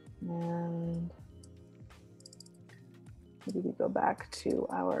 And maybe we go back to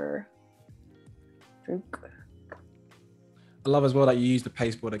our Druk. I love as well that you use the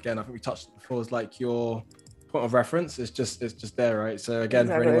pasteboard again. I think we touched it before. It's like your point of reference. It's just there, right? So again,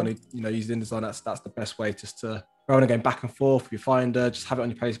 for anyone who uses InDesign, that's the best way, just to rather than going back and forth with your Finder, just have it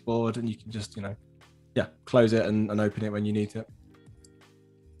on your pasteboard, and you can just close it and open it when you need it.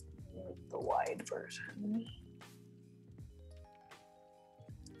 The wide version.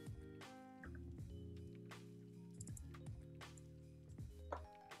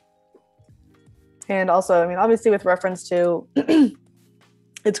 And also, I mean, obviously with reference to,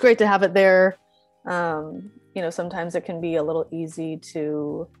 it's great to have it there. Sometimes it can be a little easy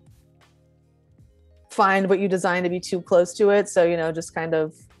to find what you designed to be too close to it. So, just kind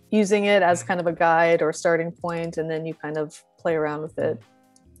of using it as kind of a guide or starting point, and then you kind of play around with it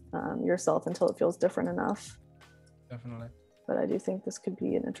yourself until it feels different enough. Definitely. But I do think this could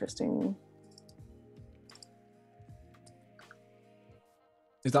be an interesting.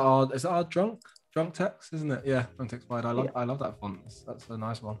 Is that our drunk text, isn't it? Yeah, drunk text wide. I love that font. That's a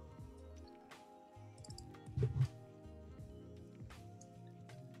nice one.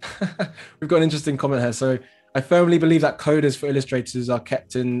 We've got an interesting comment here. So I firmly believe that coders for illustrators are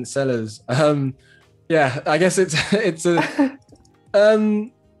kept in cellars. Yeah, I guess it's a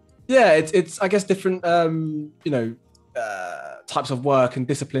it's I guess different types of work and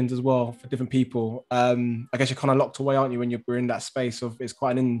disciplines as well for different people. I guess you're kind of locked away, aren't you, when we're in that space of, it's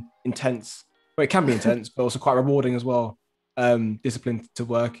quite an intense, well, it can be intense, but also quite rewarding as well, discipline to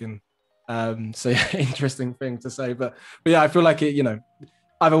work in. So yeah, interesting thing to say, but yeah, I feel like it,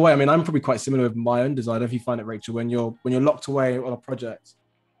 either way, I mean, I'm probably quite similar with my own design. If you find it, Rachel, when you're locked away on a project,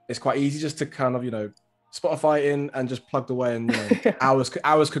 it's quite easy just to kind of, Spotify in and just plugged away, and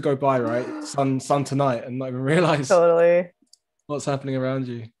hours could go by, right? Sun to night, and not even realize totally what's happening around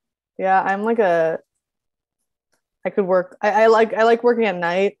you. Yeah, I'm like I could work. I like working at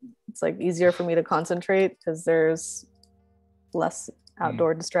night. It's like easier for me to concentrate because there's less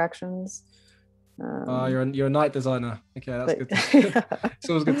outdoor distractions. You're a night designer. Okay, that's good. It's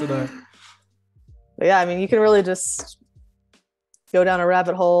always good to know. But yeah, I mean, you can really just go down a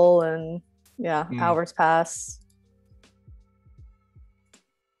rabbit hole, and hours pass.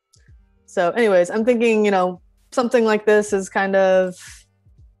 So, anyways, I'm thinking, something like this is kind of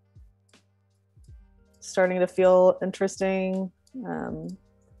starting to feel interesting. The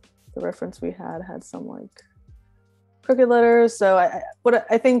reference we had some like crooked letters. So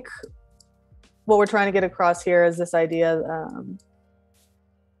I think what we're trying to get across here is this idea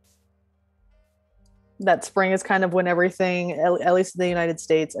that spring is kind of when everything, at least in the United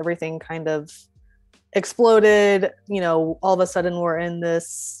States, everything kind of exploded. All of a sudden we're in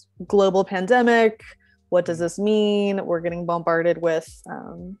this global pandemic. What does this mean? We're getting bombarded with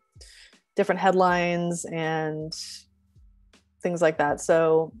different headlines and things like that.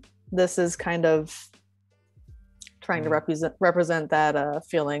 So this is kind of trying to represent that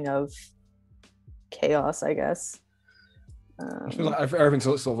feeling of chaos, I guess. I feel like everything's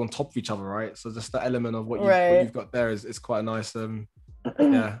sort of on top of each other, right? So just that element of what you've got there is quite nice.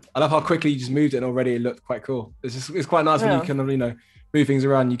 Yeah, I love how quickly you just moved it, and already it looked quite cool. It's quite nice when you can move things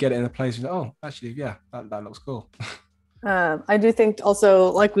around. You get it in a place. And, oh, actually, yeah, that looks cool. I do think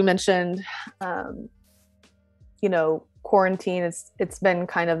also, like we mentioned, quarantine. It's been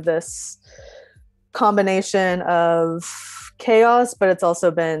kind of this combination of chaos, but it's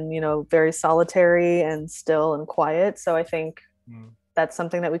also been, very solitary and still and quiet. So I think that's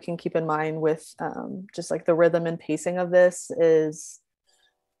something that we can keep in mind with just like the rhythm and pacing of this, is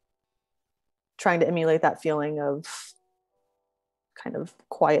trying to emulate that feeling of kind of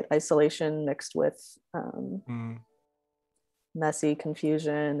quiet isolation mixed with messy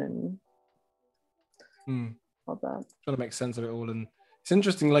confusion and all that. Trying to make sense of it all. And it's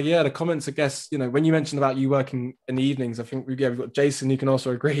interesting, like, the comments, I guess, when you mentioned about you working in the evenings, I think we've got Jason, you can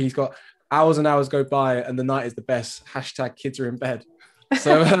also agree, he's got hours and hours go by and the night is the best. # kids are in bed.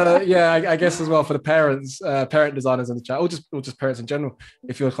 So I guess as well for the parents, parent designers in the chat, or just parents in general,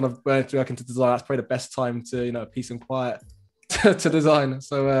 if you're kind of working to design, that's probably the best time to, peace and quiet to design.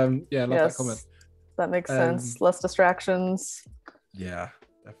 So love that comment. That makes sense. Less distractions. Yeah,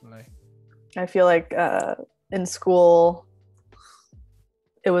 definitely. I feel like in school,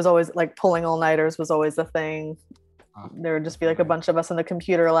 it was always like pulling all-nighters was always the thing. There would just be like a bunch of us in the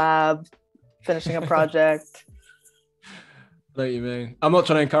computer lab finishing a project. I know what you mean. I'm not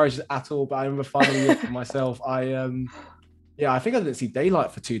trying to encourage it at all, but I remember finally for myself, I think I didn't see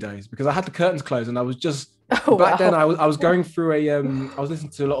daylight for 2 days because I had the curtains closed and I was just then I was going through I was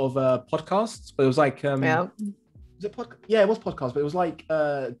listening to a lot of podcasts, but it was like was it podcast? Yeah, it was podcast, but it was like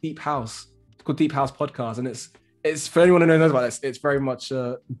Deep House. It's called Deep House Podcast, and it's for anyone who knows about this, it's very much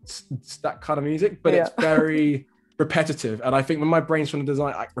that kind of music, but it's very repetitive. And I think when my brain's trying to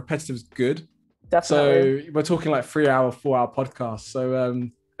design, like, repetitive is good. Definitely. So we're talking like 3-hour, 4-hour podcasts. So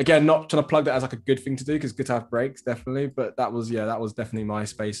again, not trying to plug that as like a good thing to do, because it's good to have breaks, definitely. But that was definitely my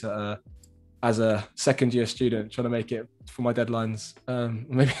space as a second-year student, trying to make it for my deadlines.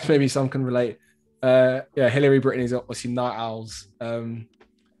 Maybe some can relate. Hillary, Brittany's obviously night owls.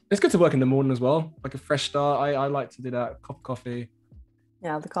 It's good to work in the morning as well, like a fresh start. I like to do that. Cup of coffee.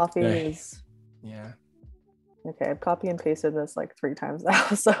 Yeah, the coffee is. Yeah. Okay, I've copy and pasted this like 3 times now,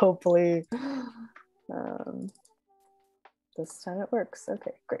 so hopefully this time it works.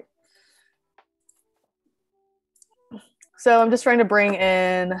 Okay, great. So I'm just trying to bring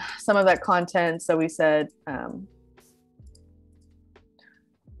in some of that content. So we said,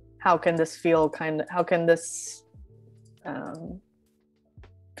 how can this feel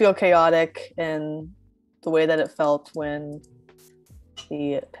feel chaotic in the way that it felt when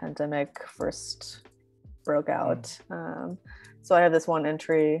the pandemic first broke out. So I have this one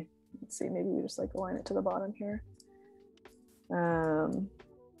entry. Let's see, maybe we just like align it to the bottom here. And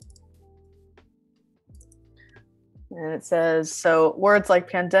it says, so words like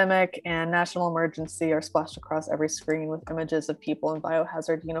pandemic and national emergency are splashed across every screen with images of people in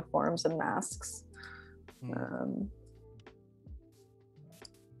biohazard uniforms and masks.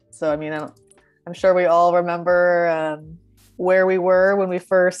 So, I mean, I'm sure we all remember where we were when we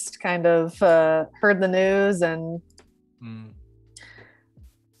first kind of heard the news. And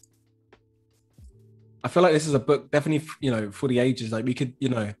I feel like this is a book definitely, for the ages. Like we could,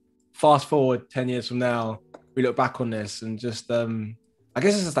 fast forward 10 years from now, we look back on this and just, I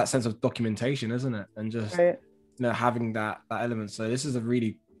guess it's just that sense of documentation, isn't it? And just, having that element. So this is a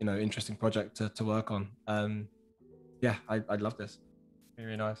really, interesting project to work on. I love this.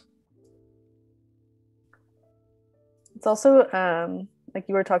 Very nice. It's also like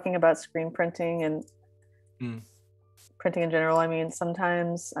you were talking about screen printing and printing in general. I mean,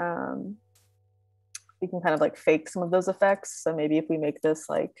 sometimes we can kind of like fake some of those effects. So maybe if we make this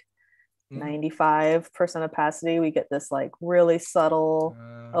like 95% opacity, we get this like really subtle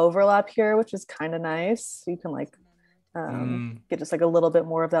overlap here, which is kind of nice. You can like get just like a little bit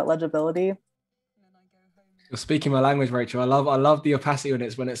more of that legibility. You're speaking my language, Rachel. I love the opacity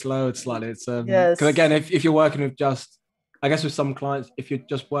when it's lowered slightly. It's because again, if you're working with just, I guess with some clients, if you're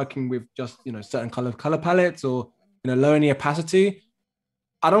just working with just certain color palettes or lowering the opacity,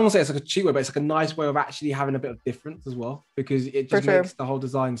 I don't want to say it's like a cheap way, but it's like a nice way of actually having a bit of difference as well, because it just makes the whole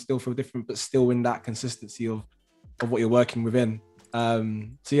design still feel different, but still in that consistency of what you're working within. So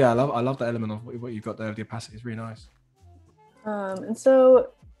yeah, I love that element of what you've got there. The opacity is really nice. And so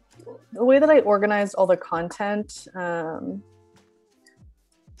the way that I organized all the content,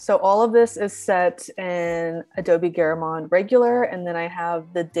 so all of this is set in Adobe Garamond regular, and then I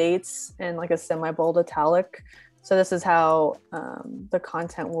have the dates in like a semi-bold italic. So this is how the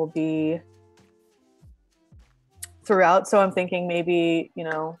content will be throughout. So I'm thinking maybe,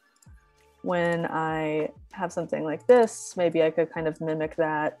 when I have something like this, maybe I could kind of mimic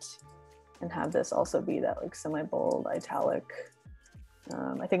that and have this also be that like semi-bold italic.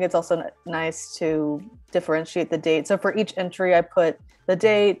 I think it's also nice to differentiate the date. So for each entry, I put the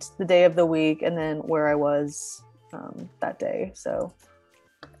date, the day of the week, and then where I was that day. So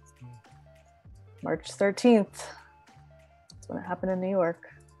March 13th. That's when it happened in New York.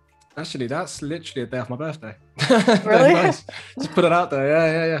 Actually, that's literally a day off my birthday. Really? Nice. Just put it out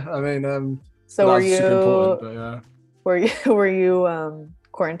there. Yeah. I mean, so well, were you super important, but yeah. Were you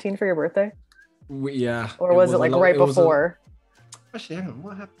quarantined for your birthday? Yeah. Or was it like right before? Actually, hang on.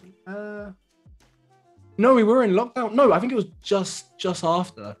 What happened? No, we were in lockdown. No, I think it was just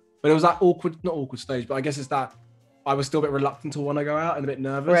after. But it was that not awkward stage, but I guess it's that I was still a bit reluctant to want to go out and a bit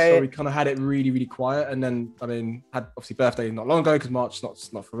nervous. Right. So we kind of had it really, really quiet. And then, I mean, had obviously birthday not long ago because March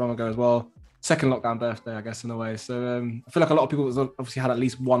not for long ago as well. Second lockdown birthday, I guess, in a way. So I feel like a lot of people obviously had at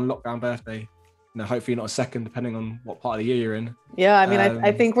least one lockdown birthday. Hopefully not a second, depending on what part of the year you're in. Yeah, I mean,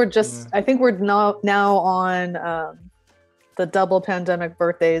 I think we're just, I think we're now on the double pandemic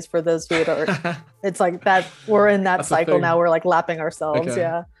birthdays for those who are, it's like that, we're in that cycle now. We're like lapping ourselves. Okay.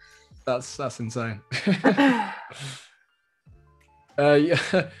 Yeah. That's insane. Yeah.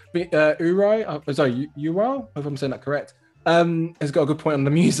 Urai, sorry, Ural, if I'm saying that correct, has got a good point on the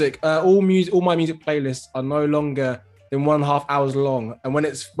music. All my music playlists are no longer than 1.5 hours long, and when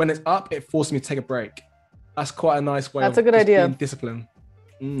it's up, it forces me to take a break. That's quite a nice way. That's a good idea. Being disciplined.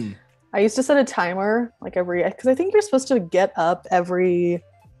 I used to set a timer like because I think you're supposed to get up every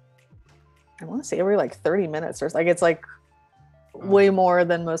like 30 minutes or like it's like way more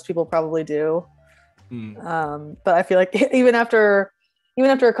than most people probably do. But I feel like even after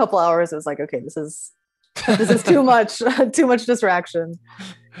a couple hours, it's like, okay, this is too much distraction.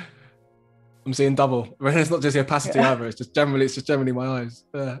 I'm seeing double. It's not just the opacity either. It's just generally my eyes.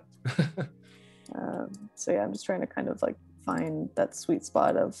 Yeah. So yeah, I'm just trying to kind of like find that sweet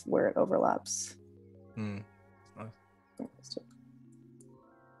spot of where it overlaps. Nice.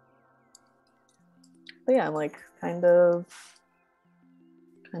 But yeah, I'm like kind of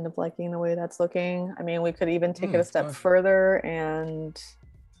liking the way that's looking. I mean, we could even take it a step further and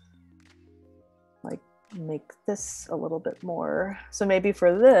like make this a little bit more. So maybe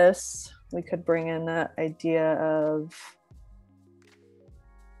for this, we could bring in the idea of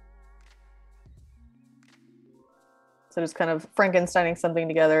just kind of Frankensteining something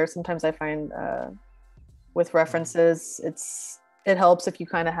together. Sometimes I find with references, it helps if you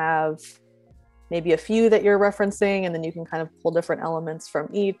kind of have maybe a few that you're referencing, and then you can kind of pull different elements from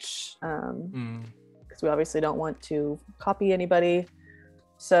each, because we obviously don't want to copy anybody.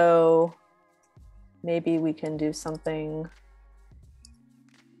 So maybe we can do something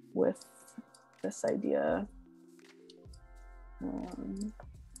with this idea,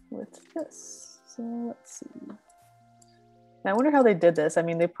 with this. So let's see. Now, I wonder how they did this. I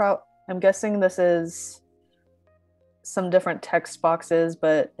mean, I'm guessing this is some different text boxes,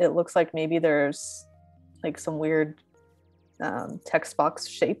 but it looks like maybe there's like some weird text box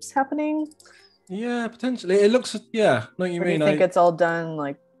shapes happening. Yeah, potentially. It looks, yeah, know what you mean. Do you think it's all done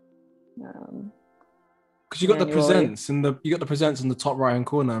like because you got the presents and you got the presents in the top right hand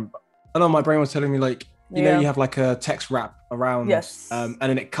corner. I know my brain was telling me like, you know, you have like a text wrap around, and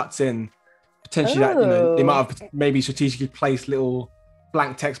then it cuts in. Potentially that, you know, they might have maybe strategically placed little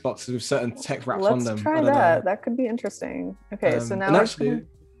blank text boxes with certain text wraps on them. Let's try that. That could be interesting. Okay, so now that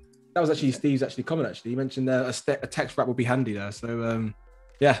was actually Steve's comment. Actually, he mentioned a text wrap would be handy there. So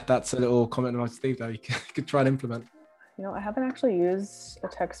yeah, that's a little comment about Steve there. You could try and implement. You know, I haven't actually used a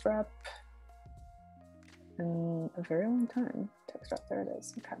text wrap in a very long time. Text wrap, there it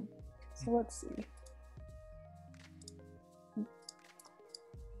is. Okay, so let's see.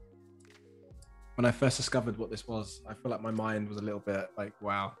 When I first discovered what this was, I feel like my mind was a little bit like,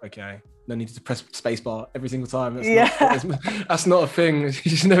 wow, okay, no need to press spacebar every single time. That's not a thing. You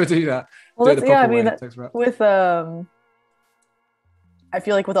just never do that. Well, I mean, with I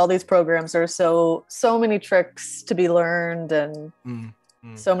feel like with all these programs, there's so many tricks to be learned and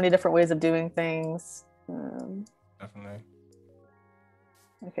so many different ways of doing things. Definitely.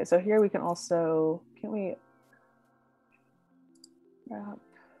 Okay, so here we can also, can we wrap?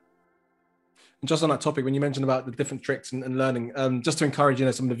 Just on that topic, when you mentioned about the different tricks and learning, just to encourage, you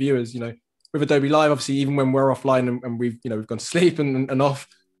know, some of the viewers, you know, with Adobe Live, obviously, even when we're offline and we've gone to sleep and off,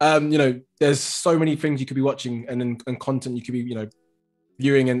 you know, there's so many things you could be watching and content you could be, you know,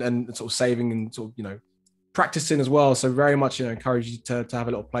 viewing and sort of saving and sort of, you know, practicing as well. So very much, you know, encourage you to have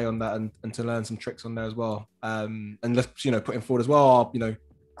a little play on that and to learn some tricks on there as well. And let's, you know, putting forward as well, our, you know,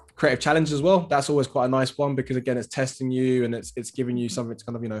 creative challenge as well. That's always quite a nice one because again, it's testing you and it's giving you something to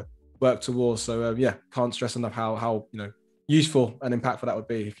kind of, you know, work towards. So yeah, can't stress enough how you know, useful and impactful that would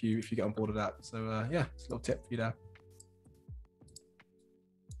be if you get on board with that. So yeah, it's a little tip for you there.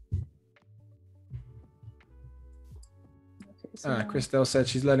 Christelle said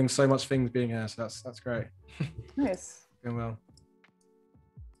she's learning so much things being here, so that's great. Nice. Doing well.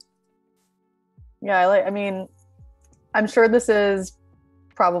 Yeah, I mean, I'm sure this is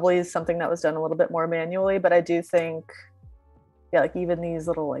probably something that was done a little bit more manually, but I do think, yeah, like even these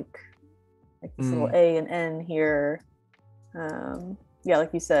little like this little A and N here, yeah,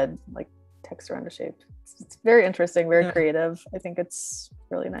 like you said, like text around a shape. It's very interesting, very creative. I think it's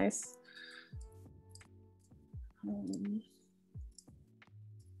really nice.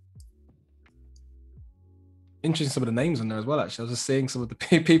 Interesting, some of the names on there as well. Actually, I was just seeing some of the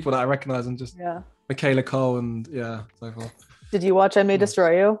people that I recognize and just Michaela Cole and so forth. Did you watch I May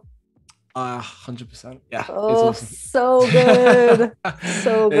Destroy You? 100%. Yeah. Oh, it's awesome. So good.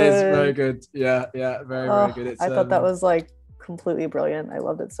 So good. It's very good. Yeah, very good. I thought that was like completely brilliant. I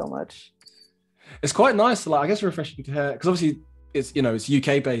loved it so much. It's quite nice, like I guess refreshing to hear, because obviously it's it's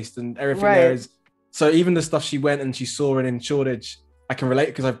UK based and everything there is. So even the stuff she went and she saw in Shoreditch, I can relate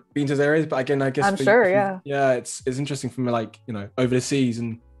because I've been to those areas. But again, I guess I'm sure, it's interesting from like over the seas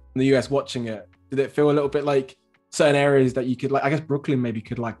and in the US watching it. Did it feel a little bit like certain areas that you could like? I guess Brooklyn maybe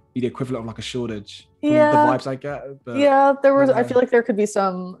could like be the equivalent of like a Shoreditch. Yeah, the vibes I get. But, yeah, there was. I feel like there could be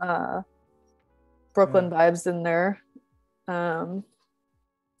some Brooklyn vibes in there.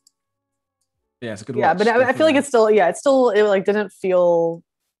 Yeah, it's a good watch. Yeah, but I feel like it's still it like didn't feel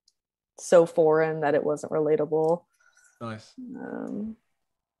so foreign that it wasn't relatable. Nice. Yeah,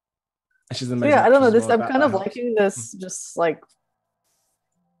 I don't know. I'm kind of liking this, just like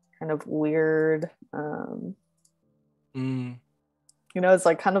kind of weird. It's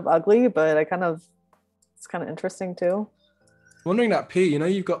like kind of ugly, but it's kind of interesting too. Wondering that P,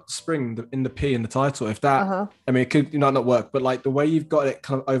 you've got spring in the P in the title. If that, I mean, it could not work, but like the way you've got it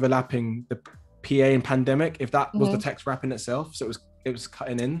kind of overlapping the PA and pandemic, if that was the text wrapping itself, so it was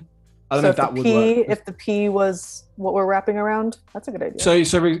cutting in. I don't know if that would work. If the P was what we're wrapping around, that's a good idea. So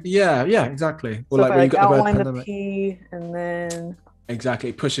yeah, exactly. Or so like, if I like outline the P and then exactly,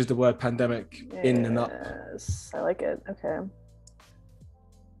 it pushes the word pandemic in and up. Yes, I like it. Okay.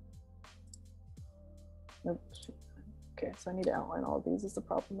 Oops. Okay, so I need to outline all of these is the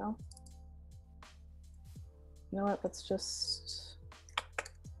problem now. You know what? Let's just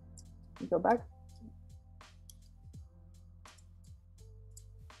go back.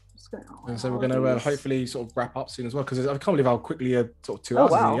 And so we're going to hopefully sort of wrap up soon as well, because I can't believe how quickly sort of 2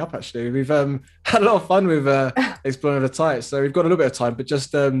 hours is nearly up. Actually, we've had a lot of fun with exploring the types, so we've got a little bit of time. But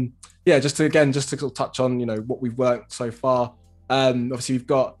just just to sort of touch on what we've worked so far. Obviously, we've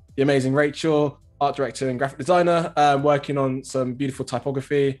got the amazing Rachel, art director and graphic designer, working on some beautiful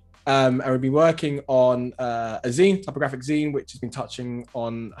typography, and we've been working on a zine, Typographic Zine, which has been touching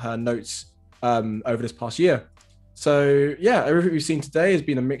on her notes over this past year. So yeah, everything we've seen today has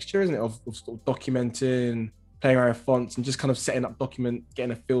been a mixture, isn't it, of sort of documenting, playing around with fonts, and just kind of setting up document,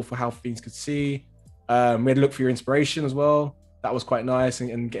 getting a feel for how things could see. We had a look for your inspiration as well. That was quite nice,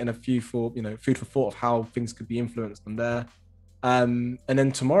 and getting a few for food for thought of how things could be influenced from there. And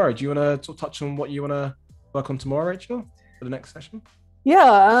then tomorrow, do you want to sort of touch on what you want to work on tomorrow, Rachel, for the next session?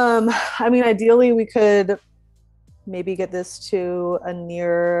 Yeah, I mean, ideally we could maybe get this to a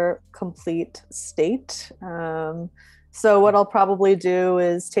near complete state. So what I'll probably do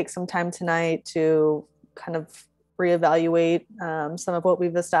is take some time tonight to kind of reevaluate some of what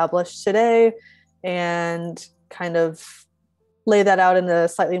we've established today and kind of lay that out in a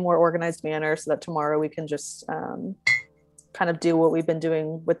slightly more organized manner so that tomorrow we can just kind of do what we've been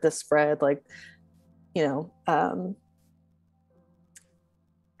doing with this spread, like,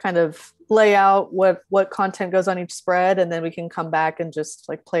 kind of lay out what content goes on each spread, and then we can come back and just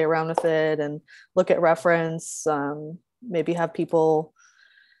like play around with it and look at reference, maybe have people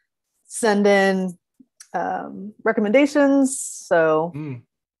send in recommendations. So I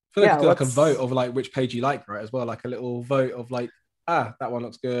feel like like a vote of like which page you like, right, as well, like a little vote of like, that one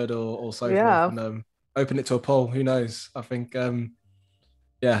looks good, or so forth, and open it to a poll. Who knows? I think and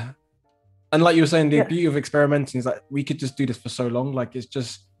like you were saying, the beauty of experimenting is like we could just do this for so long, like it's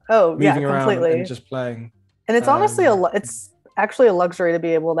just moving around and just playing. And it's honestly it's actually a luxury to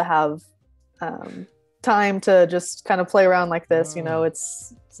be able to have time to just kind of play around like this.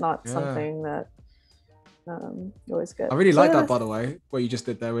 It's not something that you always get. I really like that, by the way, what you just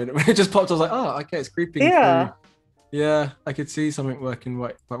did there when it just popped. I was like, okay, it's creeping through. Yeah, I could see something working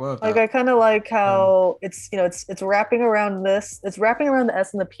quite well. Like I kind of like how it's wrapping around this. It's wrapping around the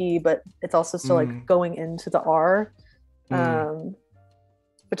S and the P, but it's also still like going into the R,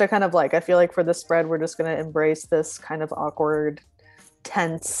 which I kind of like. I feel like for the spread, we're just going to embrace this kind of awkward,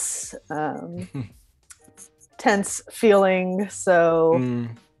 tense feeling. So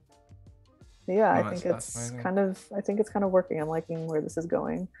I think it's kind of working. I'm liking where this is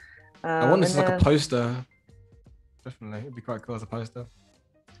going. I want this as like a poster. Definitely, it'd be quite cool as a poster.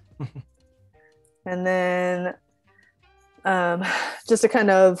 And then just to kind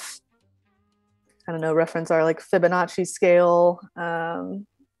of, I don't know, reference our like Fibonacci scale. I'm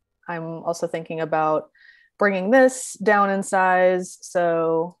also thinking about bringing this down in size.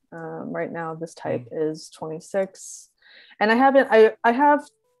 So right now this type is 26. And I have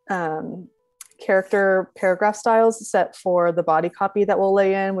character paragraph styles set for the body copy that we'll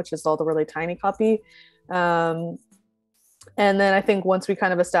lay in, which is all the really tiny copy. And then I think once we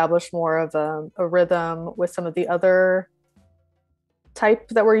kind of establish more of a rhythm with some of the other type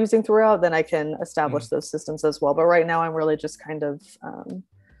that we're using throughout, then I can establish those systems as well. But right now I'm really just kind of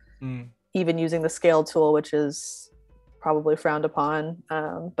even using the scale tool, which is probably frowned upon.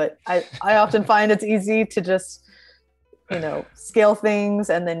 But I often find it's easy to just, scale things,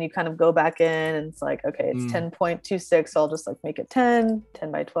 and then you kind of go back in and it's like, okay, it's 10.26. So I'll just like make it 10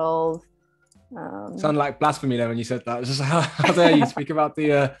 by 12. Sounded like blasphemy there when you said that. It's just how dare you speak about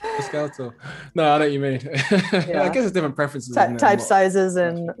the scale tool? No, I know what you mean. Yeah. I guess it's different preferences. Type sizes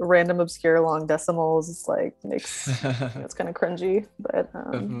and random obscure long decimals. It's like makes it's kind of cringy, but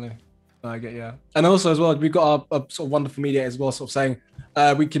definitely. I get, yeah. And also as well, we've got our sort of wonderful media as well, sort of saying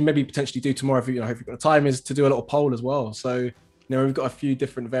we can maybe potentially do tomorrow if you've got the time, is to do a little poll as well. So we've got a few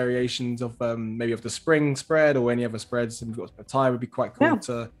different variations of maybe of the spring spread or any other spreads, and we've got a time. Would be quite cool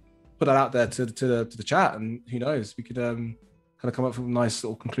to put that out there to the chat, and who knows, we could kind of come up with a nice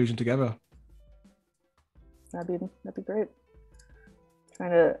little conclusion together. That'd be great.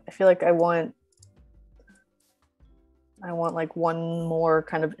 I feel like I want like one more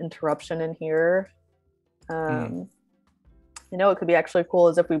kind of interruption in here. It could be actually cool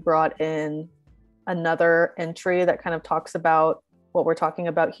is if we brought in another entry that kind of talks about what we're talking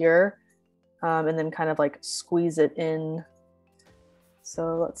about here, and then kind of like squeeze it in.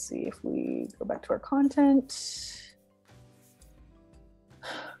 So let's see if we go back to our content.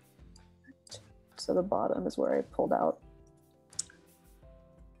 So the bottom is where I pulled out.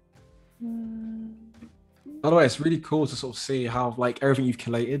 By the way, it's really cool to sort of see how like everything you've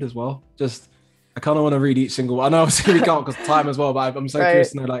collated as well. Just I kind of want to read each single one. I know obviously we can't because of time as well, but I'm so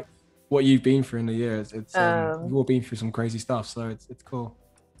curious to know like what you've been through in the years. It's you've all been through some crazy stuff, so it's cool.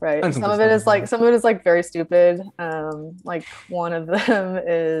 Right. Some of it is like very stupid. Like one of them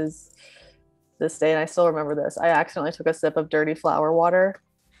is this day, and I still remember this. I accidentally took a sip of dirty flower water.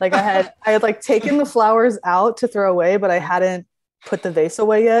 Like I had like taken the flowers out to throw away, but I hadn't put the vase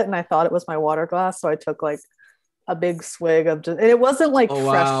away yet, and I thought it was my water glass, so I took like a big swig of and it wasn't like fresh.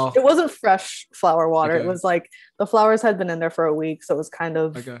 Wow. It wasn't fresh flower water. Okay. It was like the flowers had been in there for a week, so it was kind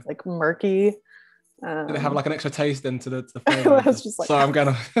of like murky. Did it have like an extra taste then to the flavor? I was just like, so I'm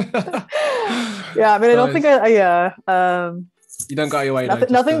gonna yeah, I mean, I don't think you don't got your way.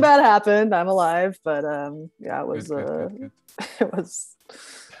 Nothing bad happened. I'm alive, but yeah, it was good. It was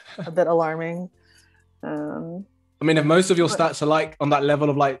a bit alarming. I mean, if most of your stats are like on that level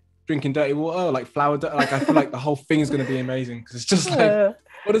of like drinking dirty water, like flower, like I feel like the whole thing is going to be amazing because it's just like,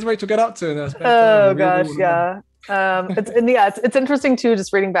 what does Rachel get up to in her spare time? Oh gosh, yeah. It's interesting too,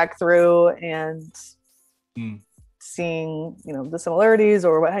 just reading back through and seeing the similarities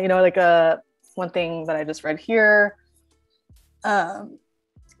or what like one thing that I just read here.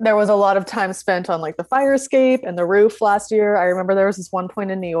 There was a lot of time spent on like the fire escape and the roof last year. I remember there was this one point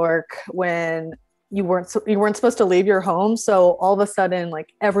in New York when you weren't supposed to leave your home, so all of a sudden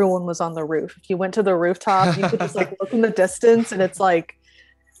like everyone was on the roof. If you went to the rooftop, you could just like look in the distance, and it's like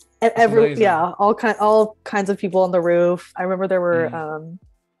all kinds of people on the roof. I remember there were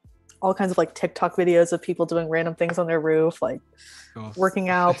all kinds of like TikTok videos of people doing random things on their roof, like working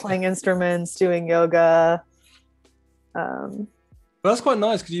out, playing instruments, doing yoga. But that's quite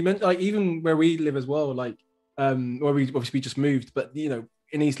nice because you meant like even where we live as well, like where we obviously just moved, but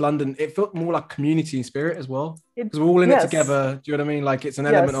in East London, it felt more like community in spirit as well, because we're all in it together. Do you know what I mean? Like it's an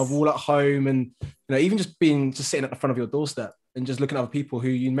element of all at home, and even just sitting at the front of your doorstep and just looking at other people who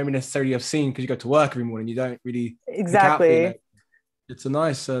you maybe necessarily have seen because you go to work every morning. You don't really exactly. It's a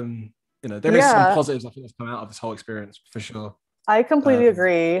nice, there is some positives I think that's come out of this whole experience for sure. I completely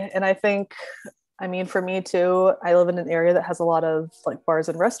agree, and I think, I mean, for me too, I live in an area that has a lot of like bars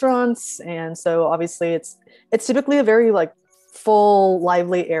and restaurants, and so obviously it's typically a very like full,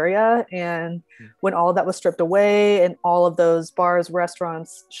 lively area. And when all of that was stripped away and all of those bars,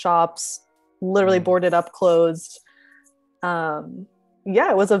 restaurants, shops literally boarded up, closed, it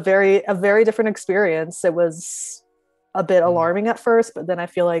was a very different experience. It was a bit alarming at first, but then I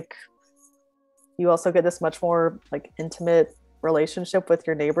feel like you also get this much more like intimate relationship with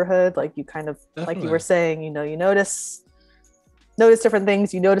your neighborhood. Like you kind of, like you were saying, you notice different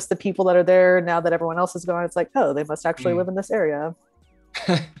things. You notice the people that are there now that everyone else is gone. It's like, oh, they must actually live in this area.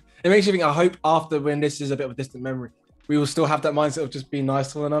 it makes you think, I hope after, when this is a bit of a distant memory, we will still have that mindset of just being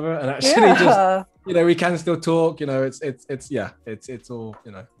nice to one another, and actually just, we can still talk, it's all,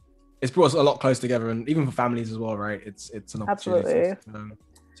 it's brought us a lot closer together, and even for families as well, right? It's an opportunity. Absolutely.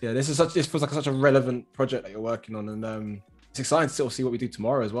 This feels like such a relevant project that you're working on, and it's exciting to sort of see what we do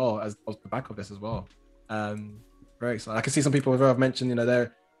tomorrow as well, as off the back of this as well. Very excited. I can see some people have mentioned,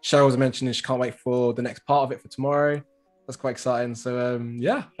 Cheryl's mentioned she can't wait for the next part of it for tomorrow. That's quite exciting. So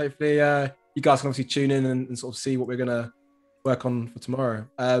hopefully you guys can obviously tune in and sort of see what we're gonna work on for tomorrow.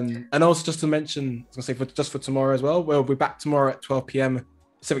 And also just to mention, I was gonna say for tomorrow as well, we'll be back tomorrow at 12 p.m.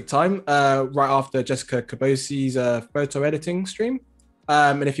 Pacific time, right after Jessica Cabosi's photo editing stream.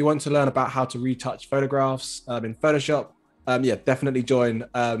 And if you want to learn about how to retouch photographs in Photoshop, definitely join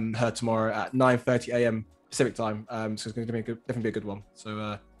her tomorrow at 9:30 a.m. Pacific time. So it's going to definitely be a good one.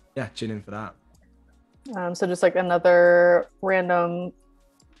 So tune in for that. So just like another random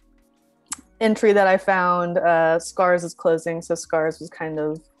entry that I found, Scars is closing. So Scars was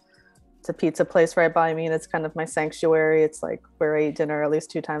it's a pizza place right by me, and it's kind of my sanctuary. It's like where I eat dinner at least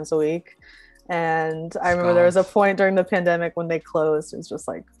 2 times a week. And I remember there was a point during the pandemic when they closed. It was just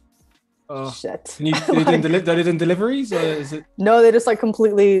like, shit. Are they doing deliveries, or is it? No, they just like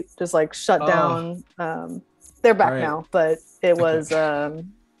completely just like shut down. They're back now, but it was it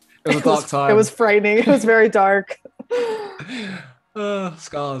was a dark time. It was frightening. It was very dark.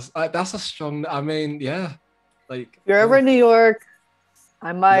 Scars. That's a strong. I mean, yeah. Like, if you're ever in New York,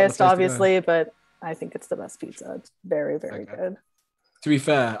 I'm biased, obviously, but I think it's the best pizza. It's very, very good. To be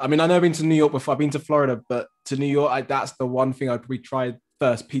fair, I mean, I know I've been to New York before. I've been to Florida, but to New York, that's the one thing I'd probably try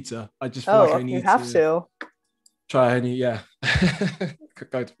first, pizza. I just feel like I need to try any,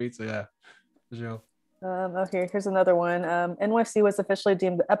 go to pizza, for sure. Okay, here's another one. NYC was officially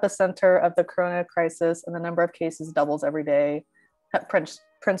deemed the epicenter of the corona crisis, and the number of cases doubles every day. Prince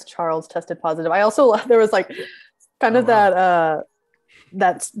Charles tested positive. I also, there was like kind of that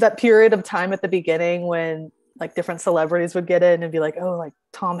period of time at the beginning when like different celebrities would get it and be like, oh, like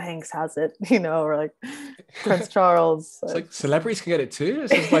Tom Hanks has it, or like Prince Charles. It's like celebrities can get it too.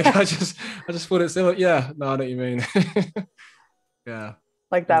 It's just like, I just thought it's like, no, I know what you mean. Yeah.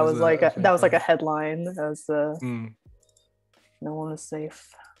 Like that was like a headline. That was no one is safe.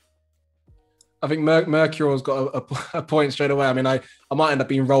 I think Mercurial's got a point straight away. I mean, I might end up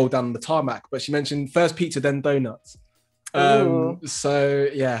being rolled down the tarmac, but she mentioned first pizza, then donuts. So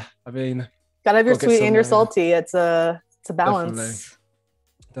yeah, I mean, gotta have your sweet and your salty. It's a balance.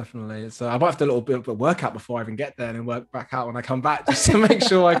 Definitely. So I might have to do a little bit of a workout before I even get there, and then work back out when I come back, just to make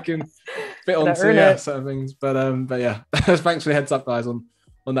sure I can fit onto certain things. But yeah, thanks for the heads up, guys, on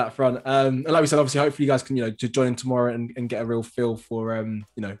that front. And like we said, obviously, hopefully you guys can to join in tomorrow and get a real feel for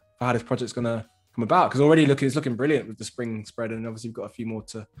for how this project's gonna come about, because already it's looking brilliant with the spring spread, and obviously we've got a few more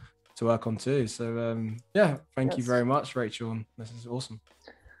to work on too. So thank you very much, Rachel, and this is awesome.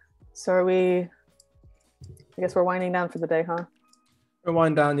 So I guess we're winding down for the day, huh? We're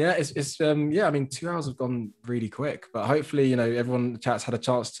winding down, yeah. It's I mean, 2 hours have gone really quick, but hopefully everyone in the chat's had a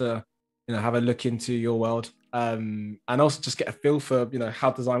chance to have a look into your world, and also just get a feel for how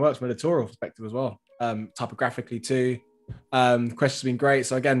design works from an editorial perspective as well, typographically too. Questions have been great,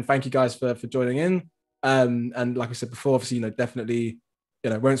 so again, thank you guys for joining in, and like I said before, obviously definitely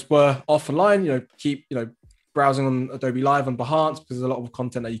once we're offline, keep browsing on Adobe Live on Behance, because there's a lot of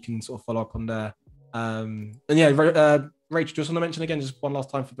content that you can sort of follow up on there. And Rachel, just want to mention again, just one last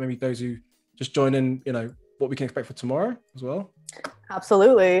time for maybe those who just join in, what we can expect for tomorrow as well.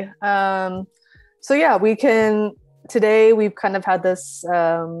 Absolutely. So yeah, today we've kind of had this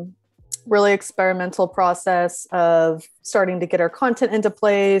really experimental process of starting to get our content into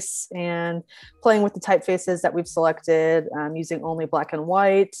place and playing with the typefaces that we've selected, using only black and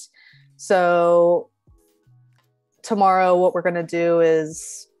white. So tomorrow, what we're going to do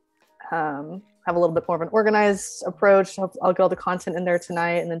is have a little bit more of an organized approach. I'll get all the content in there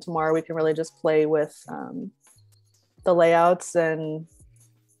tonight, and then tomorrow we can really just play with the layouts and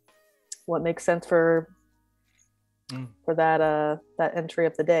what makes sense for that entry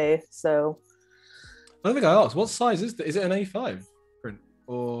of the day. So I don't think I asked, what size is it? Is it an A5 print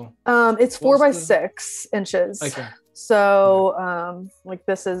or? It's 4x6 inches. Okay. So like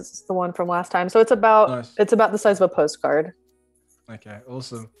this is the one from last time. So it's about the size of a postcard. Okay,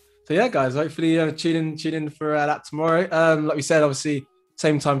 awesome. So yeah, guys, hopefully tune in for that tomorrow. Like we said, obviously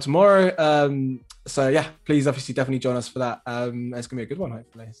same time tomorrow. So yeah, please obviously definitely join us for that. It's gonna be a good one,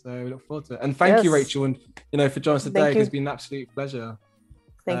 hopefully. So we look forward to it. And thank you, Rachel, and for joining us today. It's been an absolute pleasure.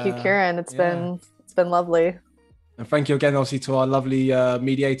 Thank you, Kieran. It's been lovely. And thank you again, obviously, to our lovely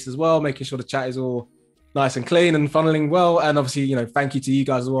mediators as well, making sure the chat is all nice and clean and funneling well. And obviously, thank you to you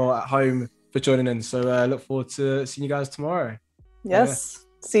guys as well at home for joining in. So look forward to seeing you guys tomorrow. Yes.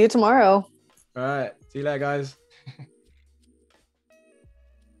 See you tomorrow. All right. See you later, guys.